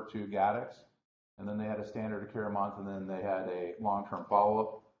crossed over to Gattex. And then they had a standard of care a month, and then they had a long-term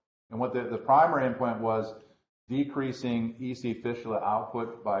follow-up. And what the primary endpoint was decreasing EC fistula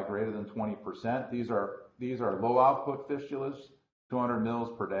output by greater than 20%. These are low-output fistulas, 200 mils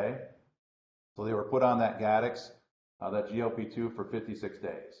per day. So they were put on that Gattex, that GLP-2 for 56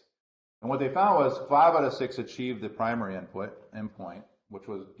 days. And what they found was 5 out of 6 achieved the primary endpoint, which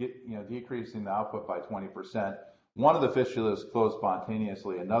was decreasing the output by 20%. One of the fistulas closed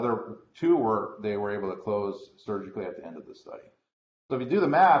spontaneously. Another 2 they were able to close surgically at the end of the study. So if you do the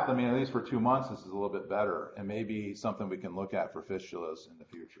math, at least for 2 months, this is a little bit better, and maybe something we can look at for fistulas in the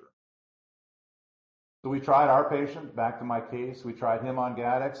future. So we tried our patient, back to my case, we tried him on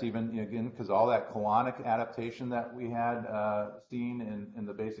Gattex, again, because all that colonic adaptation that we had seen in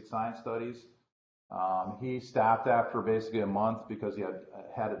the basic science studies. He stopped after basically a month because he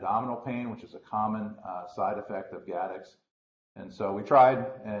had abdominal pain, which is a common side effect of Gattex. And so we tried,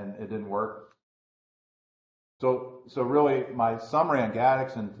 and it didn't work. So really, my summary on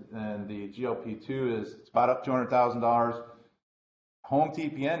Gattex and the GLP-2 is it's about up $200,000. Home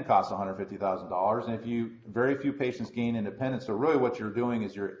TPN costs $150,000, and very few patients gain independence. So really, what you're doing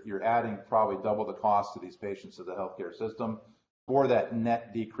is you're adding probably double the cost to these patients to the healthcare system for that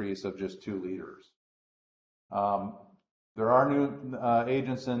net decrease of just 2 liters. There are new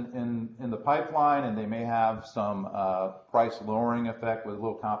agents in the pipeline, and they may have some price lowering effect with a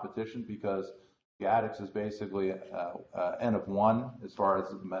little competition because Gattex is basically N of 1 as far as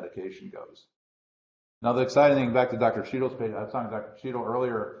the medication goes. Now, the exciting thing, back to Dr. Cheadle's patient, I was talking to Dr. Cheadle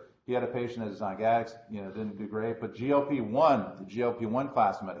earlier, he had a patient that was on Gattex, didn't do great, but the GLP-1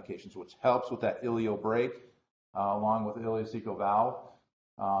 class of medications, which helps with that ileal brake, along with ileocecal valve.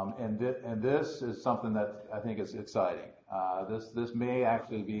 And this is something that I think is exciting. This may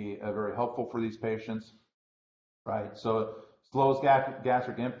actually be very helpful for these patients, right? So it slows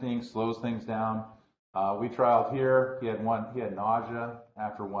gastric emptying, slows things down. We trialed here. He had nausea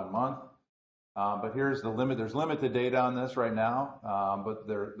after 1 month. But here's the limit. There's limited data on this right now, but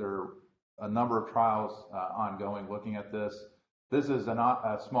there are a number of trials ongoing looking at this. This is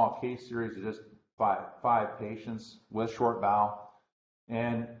a small case series of just five patients with short bowel.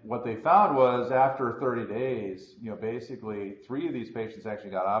 And what they found was after 30 days, basically 3 of these patients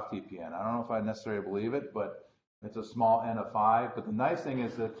actually got off TPN. I don't know if I necessarily believe it, but it's a small N of 5. But the nice thing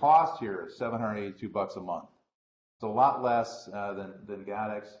is the cost here is $782 a month. It's a lot less than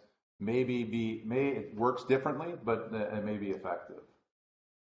Gattex. It works differently, but it may be effective.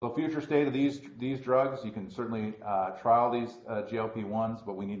 So future state of these drugs, you can certainly trial these GLP-1s,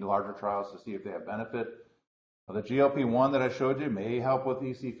 but we need larger trials to see if they have benefit. The GLP-1 that I showed you may help with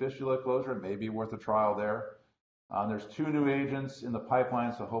EC fistula closure. It may be worth a trial there. There's 2 new agents in the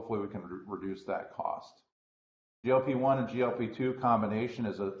pipeline, so hopefully we can reduce that cost. GLP-1 and GLP-2 combination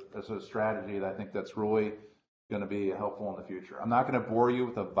is a strategy that I think that's really going to be helpful in the future. I'm not going to bore you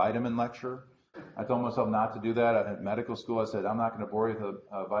with a vitamin lecture. I told myself not to do that at medical school. I said, I'm not going to bore you with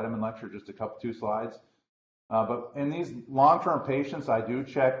a vitamin lecture, just 2 slides. But in these long-term patients, I do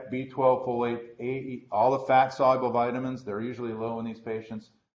check B12, folate, A, all the fat-soluble vitamins. They're usually low in these patients.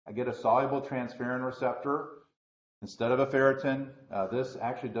 I get a soluble transferrin receptor instead of a ferritin. This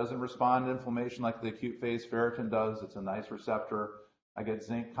actually doesn't respond to inflammation like the acute phase ferritin does. It's a nice receptor. I get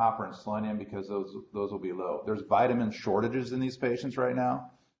zinc, copper, and selenium because those will be low. There's vitamin shortages in these patients right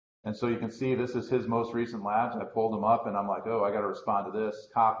now. And so you can see this is his most recent labs. I pulled them up and I'm like, oh, I got to respond to this.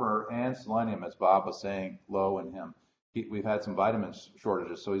 Copper and selenium, as Bob was saying, low in him. We've had some vitamin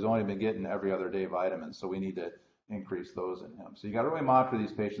shortages, so he's only been getting every other day vitamins. So we need to increase those in him. So you got to really monitor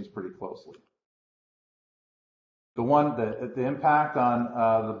these patients pretty closely. The impact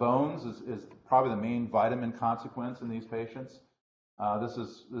on the bones is probably the main vitamin consequence in these patients. This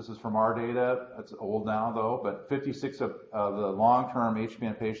is from our data. It's old now though, but 56 of the long-term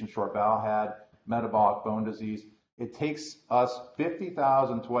HPN patients short bowel had metabolic bone disease. It takes us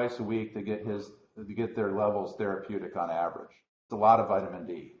 50,000 twice a week to get their levels therapeutic on average. It's a lot of vitamin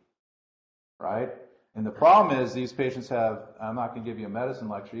D, right? And the problem is these patients have, I'm not going to give you a medicine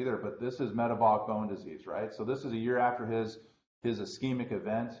lecture either, but this is metabolic bone disease, right? So this is a year after his ischemic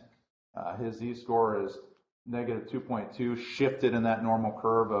event. His Z-score is negative 2.2, shifted in that normal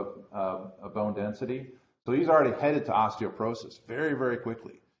curve of bone density. So he's already headed to osteoporosis very, very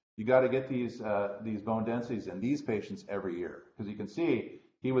quickly. You got to get these bone densities in these patients every year, because you can see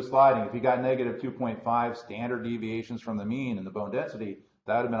he was sliding. If he got negative 2.5 standard deviations from the mean in the bone density,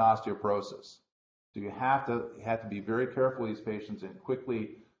 that would have been osteoporosis. So you have to be very careful with these patients and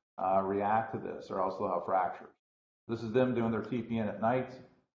quickly react to this, or else they'll have fractures. This is them doing their TPN at night.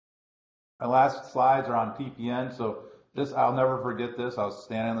 My last slides are on TPN. So this, I'll never forget this. I was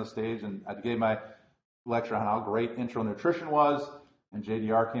standing on the stage and I gave my lecture on how great intro nutrition was. And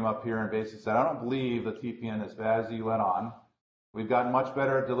JDR came up here and basically said, I don't believe the TPN is as bad as you let on. We've gotten much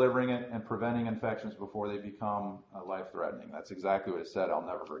better at delivering it and preventing infections before they become life-threatening. That's exactly what it said. I'll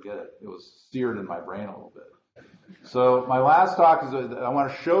never forget it. It was seared in my brain a little bit. So my last talk is I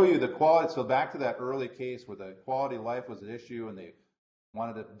want to show you the quality. So back to that early case where the quality of life was an issue and they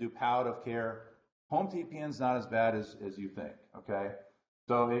wanted to do palliative care. Home TPN is not as bad as you think, okay?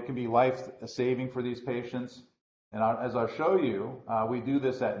 So it can be life-saving for these patients. And as I'll show you, we do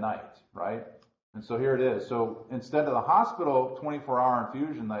this at night, right? And so here it is. So instead of the hospital 24-hour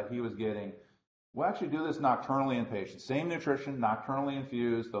infusion that he was getting, we'll actually do this nocturnally in patients. Same nutrition, nocturnally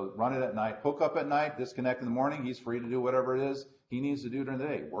infused. They'll run it at night, hook up at night, disconnect in the morning. He's free to do whatever it is he needs to do during the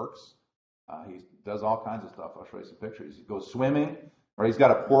day. It works. He does all kinds of stuff. I'll show you some pictures. He goes swimming, or he's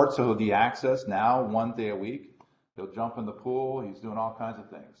got a port so he'll de-access now 1 day a week. He'll jump in the pool. He's doing all kinds of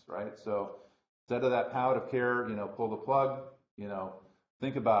things, right? So instead of that palliative care, pull the plug,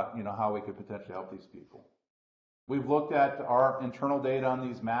 think about, how we could potentially help these people. We've looked at our internal data on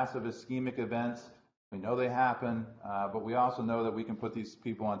these massive ischemic events. We know they happen, but we also know that we can put these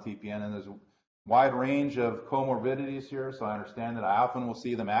people on TPN, and there's a wide range of comorbidities here, so I understand that I often will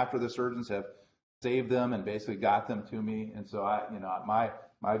see them after the surgeons have saved them and basically got them to me, and so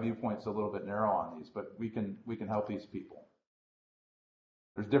my viewpoint's a little bit narrow on these, but we can help these people.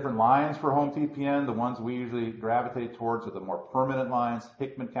 There's different lines for home TPN. The ones we usually gravitate towards are the more permanent lines,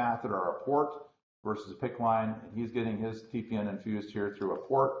 Hickman catheter or a port versus a PICC line. And he's getting his TPN infused here through a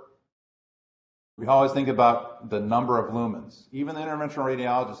port. We always think about the number of lumens. Even the interventional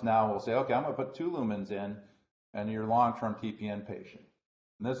radiologist now will say, okay, I'm going to put 2 lumens in your long-term TPN patient.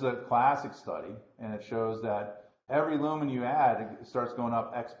 And this is a classic study, and it shows that every lumen you add, it starts going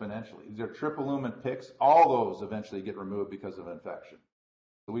up exponentially. These are triple lumen PICCs. All those eventually get removed because of infection.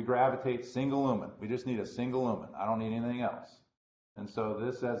 So we gravitate single lumen. We just need a single lumen. I don't need anything else. And so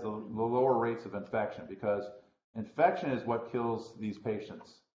this has the lower rates of infection, because infection is what kills these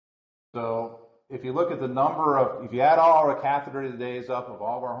patients. So if you look at the number of, if you add all our catheter days up of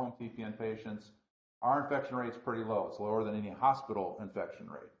all of our home TPN patients, our infection rate is pretty low. It's lower than any hospital infection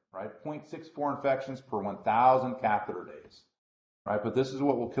rate, right? 0.64 infections per 1,000 catheter days, right? But this is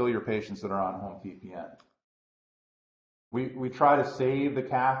what will kill your patients that are on home TPN. We try to save the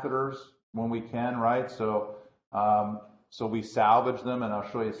catheters when we can, right? So we salvage them, and I'll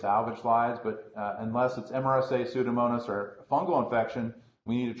show you salvage slides, but unless it's MRSA, Pseudomonas, or fungal infection,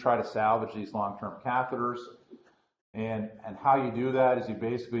 we need to try to salvage these long-term catheters. And how you do that is you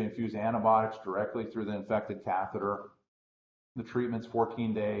basically infuse antibiotics directly through the infected catheter. The treatment's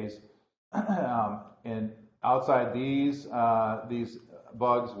 14 days. And outside these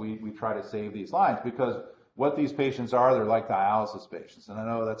bugs, we try to save these lines, because what these patients are, they're like dialysis patients. And I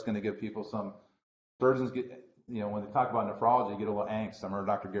know that's going to give people some, surgeons get, when they talk about nephrology, you get a little angst. I remember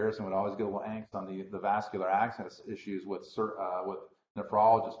Dr. Garrison would always get a little angst on the vascular access issues with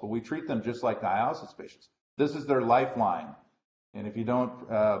nephrologists, but we treat them just like dialysis patients. This is their lifeline, and if you don't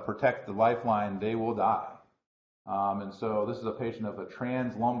protect the lifeline, they will die. And so this is a patient of a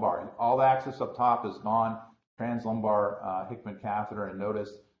translumbar. All the access up top is gone. Translumbar Hickman catheter, and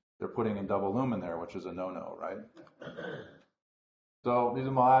notice they're putting in double lumen there, which is a no-no, right? So these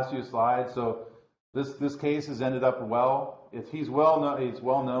are my last few slides. So this case has ended up well. He's well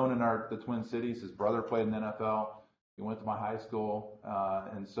known in the Twin Cities. His brother played in the NFL. He went to my high school,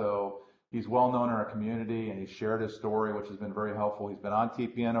 and so he's well known in our community, and he shared his story, which has been very helpful. He's been on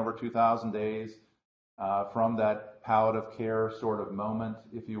TPN over 2,000 days from that palliative care sort of moment,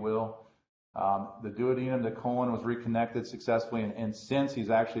 if you will. The duodenum, the colon was reconnected successfully, and since he's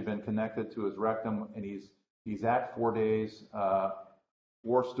actually been connected to his rectum, and he's at 4 days,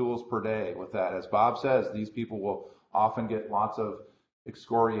 4 stools per day with that. As Bob says, these people will often get lots of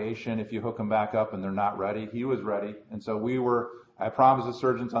excoriation if you hook them back up and they're not ready. He was ready, and so I promised the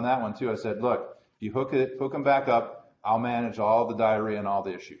surgeons on that one too. I said, look, if you hook them back up, I'll manage all the diarrhea and all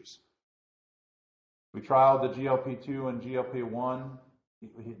the issues. We trialed the GLP-2 and GLP-1.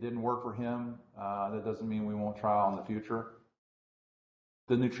 It didn't work for him. That doesn't mean we won't trial in the future.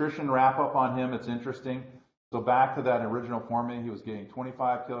 The nutrition wrap up on him, it's interesting. So back to that original formula, he was getting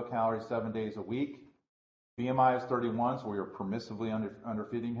 25 kilocalories 7 days a week. BMI is 31, so we were permissively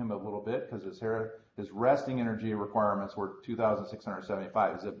underfeeding him a little bit, because his resting energy requirements were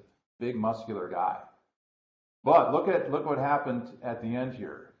 2,675. He's a big muscular guy. But look what happened at the end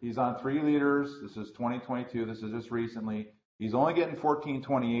here. He's on 3 liters. This is 2022. This is just recently. He's only getting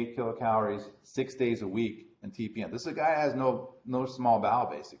 1428 kilocalories 6 days a week in TPN. This is a guy that has no small bowel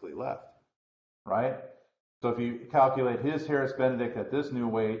basically left, right? So if you calculate his Harris Benedict at this new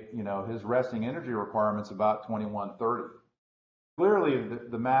weight, his resting energy requirement's about 2130. Clearly,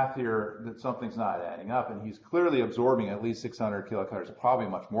 the math here, that something's not adding up, and he's clearly absorbing at least 600 kilocalories, probably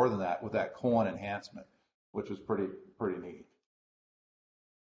much more than that, with that colon enhancement, which is pretty neat.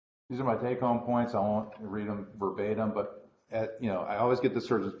 These are my take-home points. I won't read them verbatim, but I always get the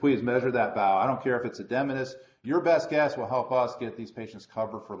surgeons, please measure that bowel. I don't care if it's edematous. Your best guess will help us get these patients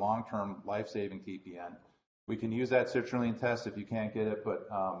covered for long-term life-saving TPN. We can use that citrulline test if you can't get it, but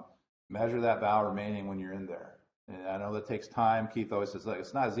measure that bowel remaining when you're in there. And I know that takes time. Keith always says,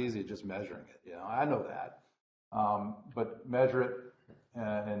 it's not as easy as just measuring it. I know that. But measure it,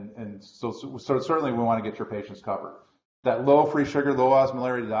 and so certainly we want to get your patients covered. That low free sugar, low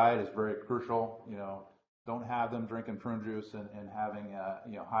osmolarity diet is very crucial. Don't have them drinking prune juice and having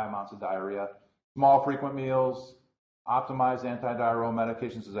high amounts of diarrhea. Small frequent meals. Optimize antidiarrheal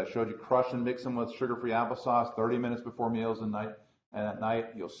medications, as I showed you. Crush and mix them with sugar-free applesauce 30 minutes before meals and at night.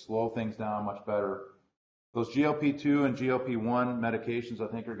 You'll slow things down much better. Those GLP-2 and GLP-1 medications,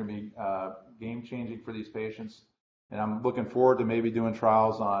 I think, are going to be game-changing for these patients. And I'm looking forward to maybe doing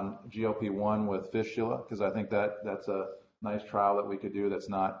trials on GLP-1 with fistula, because I think that's a nice trial that we could do that's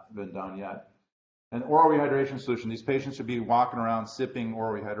not been done yet. And oral rehydration solution. These patients should be walking around sipping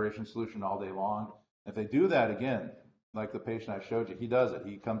oral rehydration solution all day long. If they do that, again, like the patient I showed you, he does it.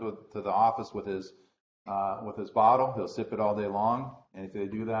 He comes to the office with his bottle. He'll sip it all day long, and if they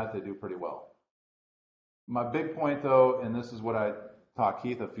do that, they do pretty well. My big point, though, and this is what I taught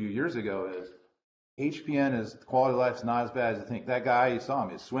Keith a few years ago, is HPN is quality of life is not as bad as you think. That guy, you saw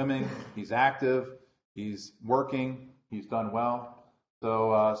him. He's swimming. He's active. He's working. He's done well.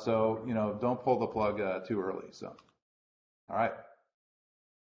 So don't pull the plug too early. So, all right.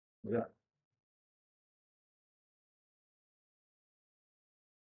 Yeah.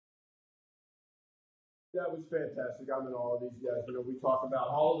 That was fantastic. I'm in all of these guys. You know, we talk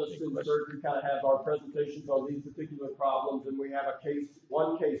about all of us in surgery kind of have our presentations on these particular problems, and we have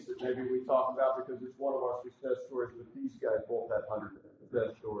one case that maybe we talk about because it's one of our success stories. But these guys both have 100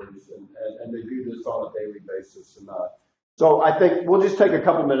 success stories, and they do this on a daily basis. And so I think we'll just take a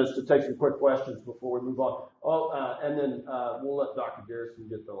couple minutes to take some quick questions before we move on. And then we'll let Dr.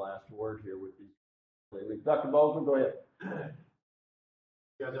 Garrison get the last word here with these. Dr. Bozeman, go ahead.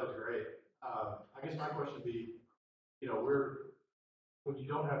 Yeah, that was great. I guess my question would be, you know, when you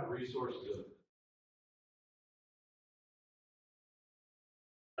don't have the resources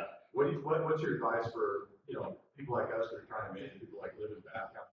of, what's your advice for, you know, people like us that are trying to manage people like live in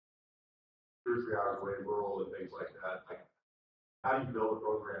Bath County, 2 or 3 hours away, rural and things like that? Like, how do you build a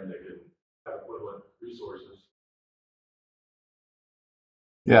program that can have equivalent resources?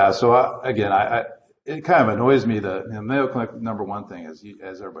 Yeah. So again, it kind of annoys me that Mayo Clinic, number one thing is,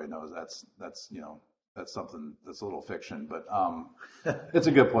 as everybody knows, that's you know, that's something that's a little fiction, but it's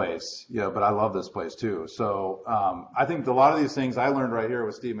a good place. Yeah, but I love this place too. So I think a lot of these things I learned right here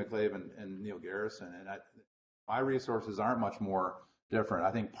with Steve McClave and Neil Garrison, and my resources aren't much more different.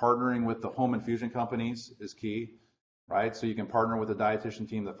 I think partnering with the home infusion companies is key, right? So you can partner with the dietitian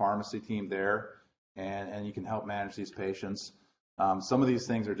team, the pharmacy team there, and you can help manage these patients. Some of these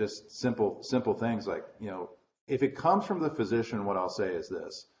things are just simple things like, you know, if it comes from the physician, what I'll say is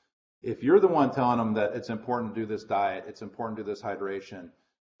this. If you're the one telling them that it's important to do this diet, it's important to do this hydration,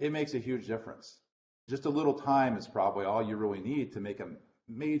 it makes a huge difference. Just a little time is probably all you really need to make a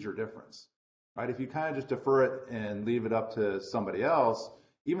major difference, right? If you kind of just defer it and leave it up to somebody else,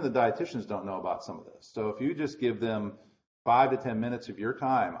 even the dietitians don't know about some of this. So if you just give them 5 to 10 minutes of your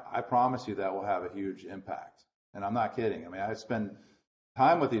time, I promise you that will have a huge impact. And I'm not kidding. I mean, I spend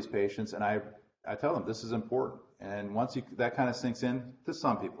time with these patients, and I tell them this is important. And once that kind of sinks in to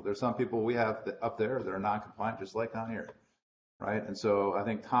some people, there's some people we have up there that are non-compliant, just like down here, right? And so I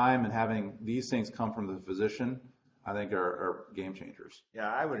think time and having these things come from the physician, I think are game changers.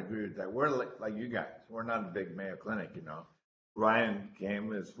 Yeah, I would agree with that. We're like you guys. We're not a big Mayo Clinic, you know. Ryan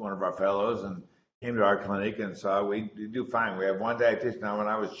came as one of our fellows and came to our clinic and saw we do fine. We have one dietitian. Now, when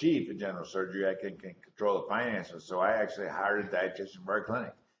I was chief of general surgery, I can control the finances. So I actually hired a dietitian for our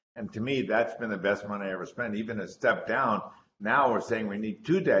clinic. And to me, that's been the best money I ever spent. Even a step down, now we're saying we need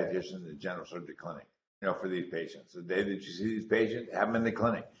 2 dietitians in the general surgery clinic, you know, for these patients. The day that you see these patients, have them in the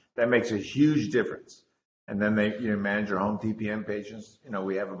clinic. That makes a huge difference. And then you manage your home TPN patients. You know,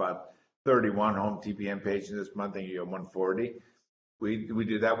 we have about 31 home TPN patients this month, and you have 140. We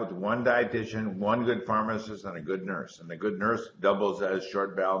do that with 1 dietitian, 1 good pharmacist, and a good nurse. And the good nurse doubles as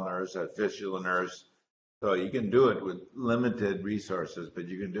short bowel nurse, as fistula nurse. So you can do it with limited resources, but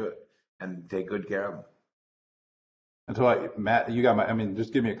you can do it and take good care of them. And so, Matt, you got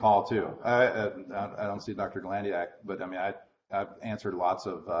just give me a call too. I don't see Dr. Glandiak, but I mean, I've answered lots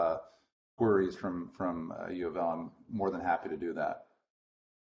of queries from U of L. I'm more than happy to do that.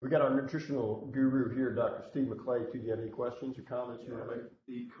 We got our nutritional guru here, Dr. Steve McClave. Do you have any questions or comments you want to make?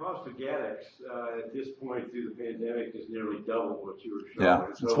 The cost of Gatix at this point through the pandemic is nearly double what you were showing.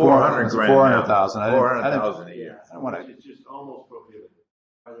 Yeah, so it's 400 grand. 400,000. 400,000 a year. I don't want to. It's just almost prohibitive.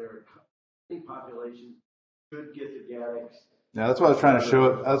 Are there any populations could get the Gatix? Yeah, that's what I was trying to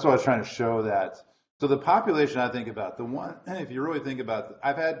show. That's what I was trying to show that. So the population I think about, the one, if you really think about,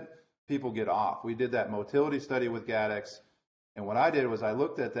 I've had people get off. We did that motility study with Gatix. And what I did was I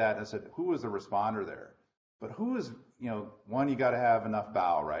looked at that and I said, who was the responder there? But who is, one, you got to have enough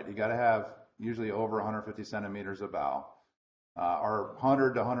bowel, right? You got to have usually over 150 centimeters of bowel, or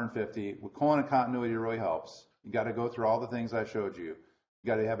 100 to 150. With colon continuity really helps. You got to go through all the things I showed you. You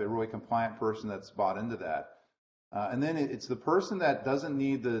got to have a really compliant person that's bought into that. And then it's the person that doesn't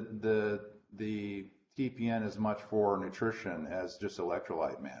need the TPN as much for nutrition as just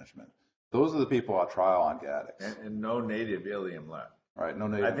electrolyte management. Those are the people I'll trial on Gatix. And no native ileum left. Right, no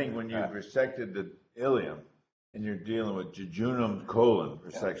native. I think when you've resected the ileum and you're dealing with jejunum colon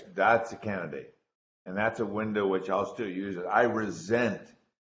resection, that's a candidate. And that's a window which I'll still use it. I resent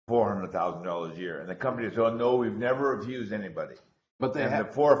 $400,000 a year. And the company says, oh, no, we've never refused anybody. But they the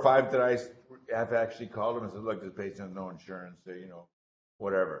 4 or 5 that I have actually called them and said, look, this patient has no insurance, so,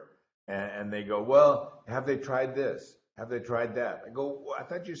 whatever. And they go, well, have they tried this? Have they tried that? I go, well, I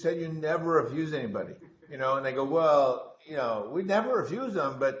thought you said you never refuse anybody, and they go, well, we never refuse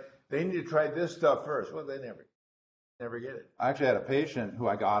them, but they need to try this stuff first. Well, they never get it. I actually had a patient who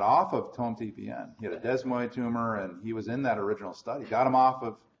I got off of home TPN. He had a desmoid tumor, and he was in that original study. Got him off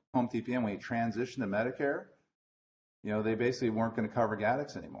of home TPN when he transitioned to Medicare. They basically weren't going to cover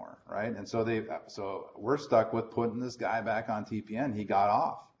Gatix anymore, right? And so we're stuck with putting this guy back on TPN. He got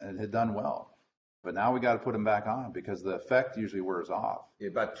off and had done well. But now we got to put them back on because the effect usually wears off.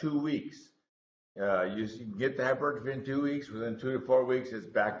 About 2 weeks. You get the hypertrophy in 2 weeks. Within 2 to 4 weeks, it's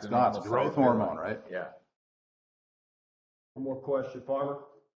back to normal. It's growth hormone, right? Yeah. One more question, Farmer?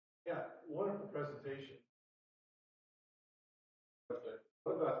 Yeah, wonderful presentation.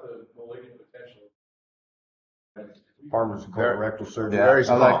 What about the malignant potential? Farmer's colorectal surgery. Yeah. Very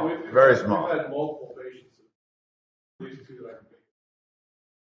small. Very We've small. had multiple patients, at least two that I can think of.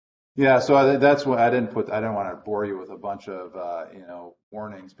 Yeah, so that's what I didn't want to bore you with a bunch of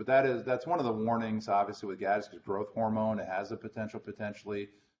warnings, but that's one of the warnings, obviously, with GAD is because growth hormone, it has the potentially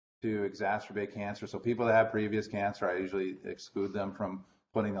to exacerbate cancer. So people that have previous cancer, I usually exclude them from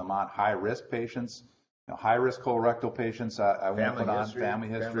putting them on. High risk patients, high risk colorectal patients, I won't put on family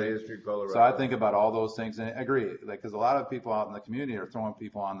history. Colorectal. So I think about all those things and I agree, because a lot of people out in the community are throwing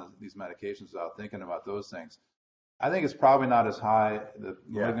people on these medications without thinking about those things. I think it's probably not as high. The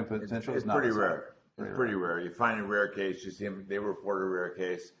malignant potential is not pretty as rare. high. It's pretty rare. You find a rare case, you see them, they report a rare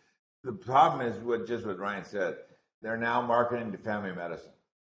case. The problem is what Ryan said. They're now marketing to family medicine.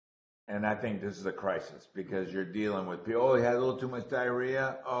 And I think this is a crisis because you're dealing with people, oh, you had a little too much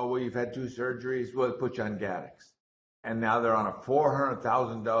diarrhea. Oh, well, you've had 2 surgeries. Well, put you on Gatix. And now they're on a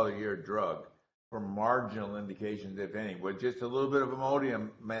 $400,000 a year drug for marginal indications, if any, with just a little bit of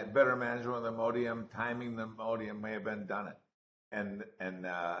Imodium, better management of the Imodium, timing the Imodium may have been done it. And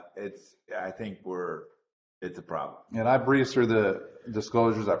I think it's a problem. And I breezed through the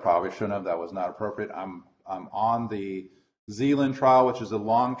disclosures. I probably shouldn't have. That was not appropriate. I'm on the Zealand trial, which is a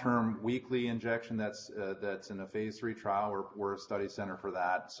long-term weekly injection that's in a phase 3 trial. We're a study center for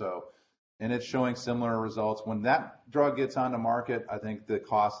that. So, and it's showing similar results. When that drug gets on the market, I think the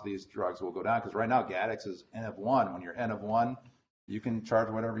cost of these drugs will go down because right now Gatix is N of 1. When you're N of 1, you can charge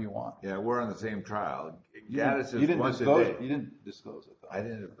whatever you want. Yeah, we're on the same trial. Gatix is once a day. You didn't disclose it, though. I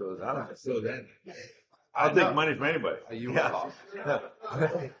didn't disclose it. I don't disclose that. I'll take money from anybody. You yeah.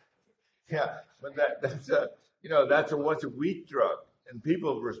 Yeah, but that's a once a week drug, and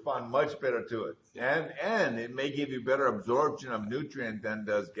people respond much better to it, and it may give you better absorption of nutrient than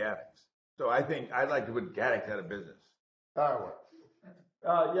does Gatix. So I think I'd like to put Gatix out of business. How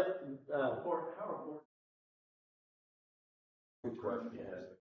good question.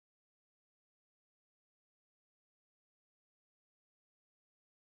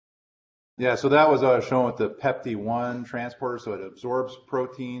 Yeah, so that was shown with the Pepti-1 transporter, so it absorbs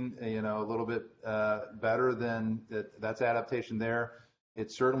protein, a little bit better than that's adaptation there.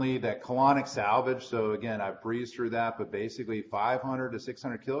 It's certainly that colonic salvage. So again, I breezed through that, but basically 500 to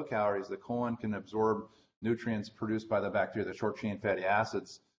 600 kilocalories, the colon can absorb nutrients produced by the bacteria, the short chain fatty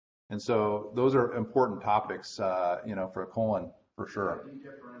acids. And so those are important topics, for a colon for sure.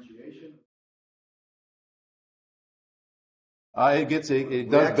 Differentiation.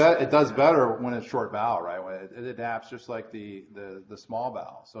 It does better when it's short bowel, right? When it adapts just like the small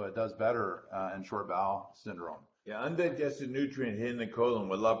bowel, so it does better in short bowel syndrome. Yeah, undigested nutrient hitting the colon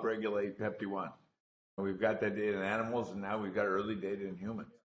will upregulate Pepti-1. And we've got that data in animals, and now we've got early data in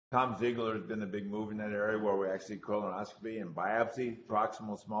humans. Tom Ziegler has been a big move in that area where we actually colonoscopy and biopsy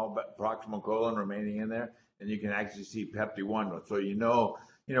proximal colon remaining in there, and you can actually see Pepti-1. So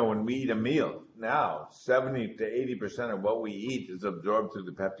when we eat a meal now, 70 to 80% of what we eat is absorbed through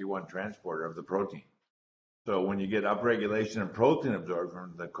the Pepti-1 transporter of the protein. So when you get upregulation of protein absorbed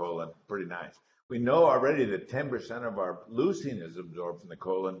from the colon, pretty nice. We know already that 10% of our leucine is absorbed from the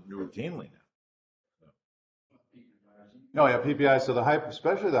colon routinely now. Oh yeah, PPI. So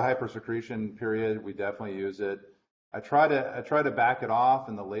especially the hypersecretion period, we definitely use it. I try to back it off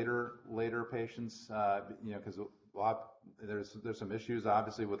in the later patients, because there's some issues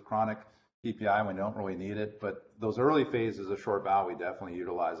obviously with chronic PPI. We don't really need it, but those early phases of short bowel, we definitely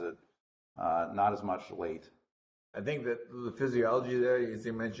utilize it. Not as much late. I think that the physiology there, as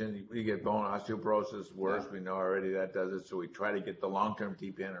you mentioned, you get bone osteoporosis worse. Yeah. We know already that does it, so we try to get the long-term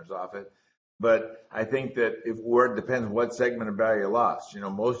TPNers off it. But I think that it depends what segment of bowel you lost.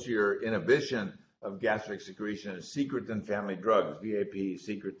 Most of your inhibition of gastric secretion is secretin family drugs, VAP,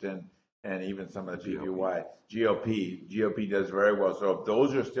 secretin, and even some of the PPY. GOP does very well. So if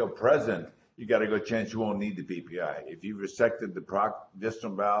those are still present, you got a good chance you won't need the PPI. If you resected the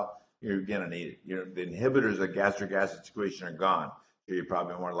distal bowel, you're going to need it. The inhibitors of gastric acid secretion are gone, so you're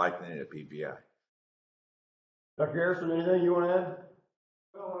probably more likely to need a PPI. Dr. Harrison, anything you want to add?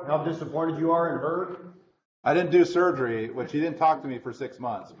 How disappointed you are in her? I didn't do surgery, which he didn't talk to me for 6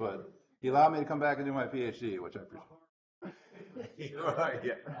 months, but he allowed me to come back and do my Ph.D., which I appreciate.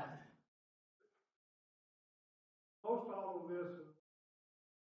 Yeah. Post all of this,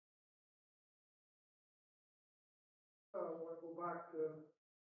 I want to go back to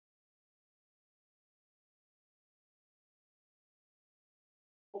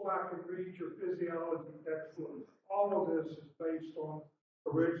go back and read your physiology textbook. All of this is based on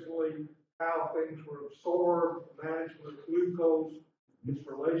originally how things were absorbed, management of glucose, its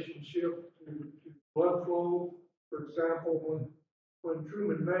relationship to blood flow. For example, when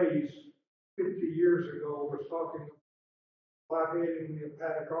Truman Mays 50 years ago was talking about hitting the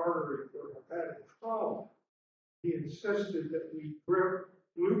hepatic artery for hepatic trauma, he insisted that we drip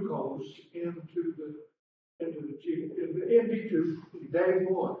glucose into day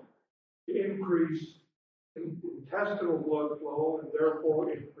one to increase intestinal blood flow and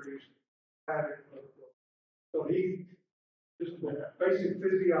therefore increase hepatic blood flow. So he just basic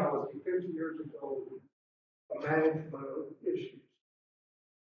physiology 50 years ago, management of issues.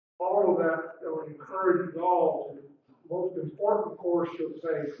 All of that will encourage you all to, the most important course you'll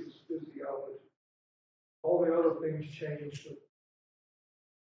take is physiology. All the other things change. So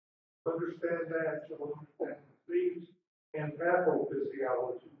understand that, you'll understand disease and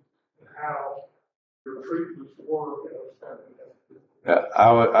pathophysiology and how your treatments work. Yeah,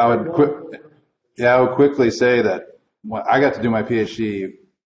 I would quickly say that when I got to do my PhD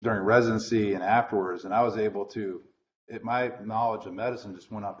during residency and afterwards, and I was able to, my knowledge of medicine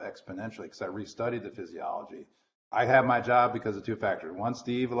just went up exponentially because I restudied the physiology. I have my job because of two factors. One,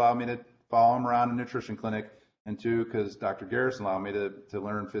 Steve allowed me to follow him around a nutrition clinic, and two, because Dr. Garrison allowed me to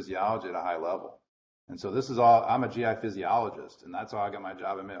learn physiology at a high level. And so this is all, I'm a GI physiologist, and that's how I got my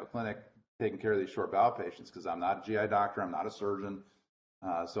job at Mayo Clinic, taking care of these short bowel patients, because I'm not a GI doctor, I'm not a surgeon.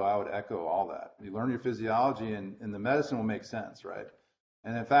 So I would echo all that. You learn your physiology, and the medicine will make sense, right?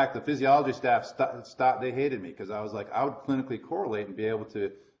 And in fact, the physiology staff stopped, they hated me, because I was like, I would clinically correlate and be able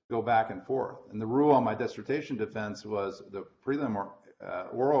to go back and forth. And the rule on my dissertation defense was, the prelim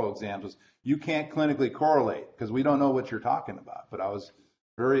oral exams was, you can't clinically correlate, because we don't know what you're talking about. But I was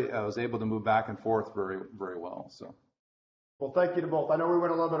able to move back and forth very, very well. So. Well, thank you to both. I know we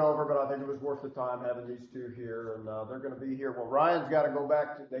went a little bit over, but I think it was worth the time having these two here, and they're going to be here. Well, Ryan's got to go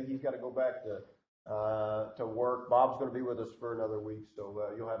back to work. Bob's going to be with us for another week,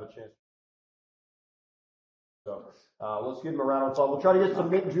 so you'll have a chance. So let's give him a round of applause. We'll try to get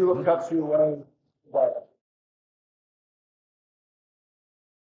some mint julep cups your way. But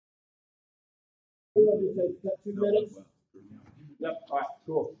 2 minutes. Yep. All right.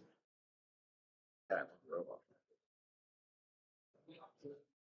 Cool.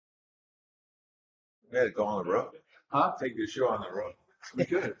 We had to go on the road. Huh? Take the show on the road. We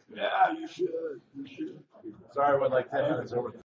could. Yeah, you should. You should. Sorry, we're like 10 minutes over.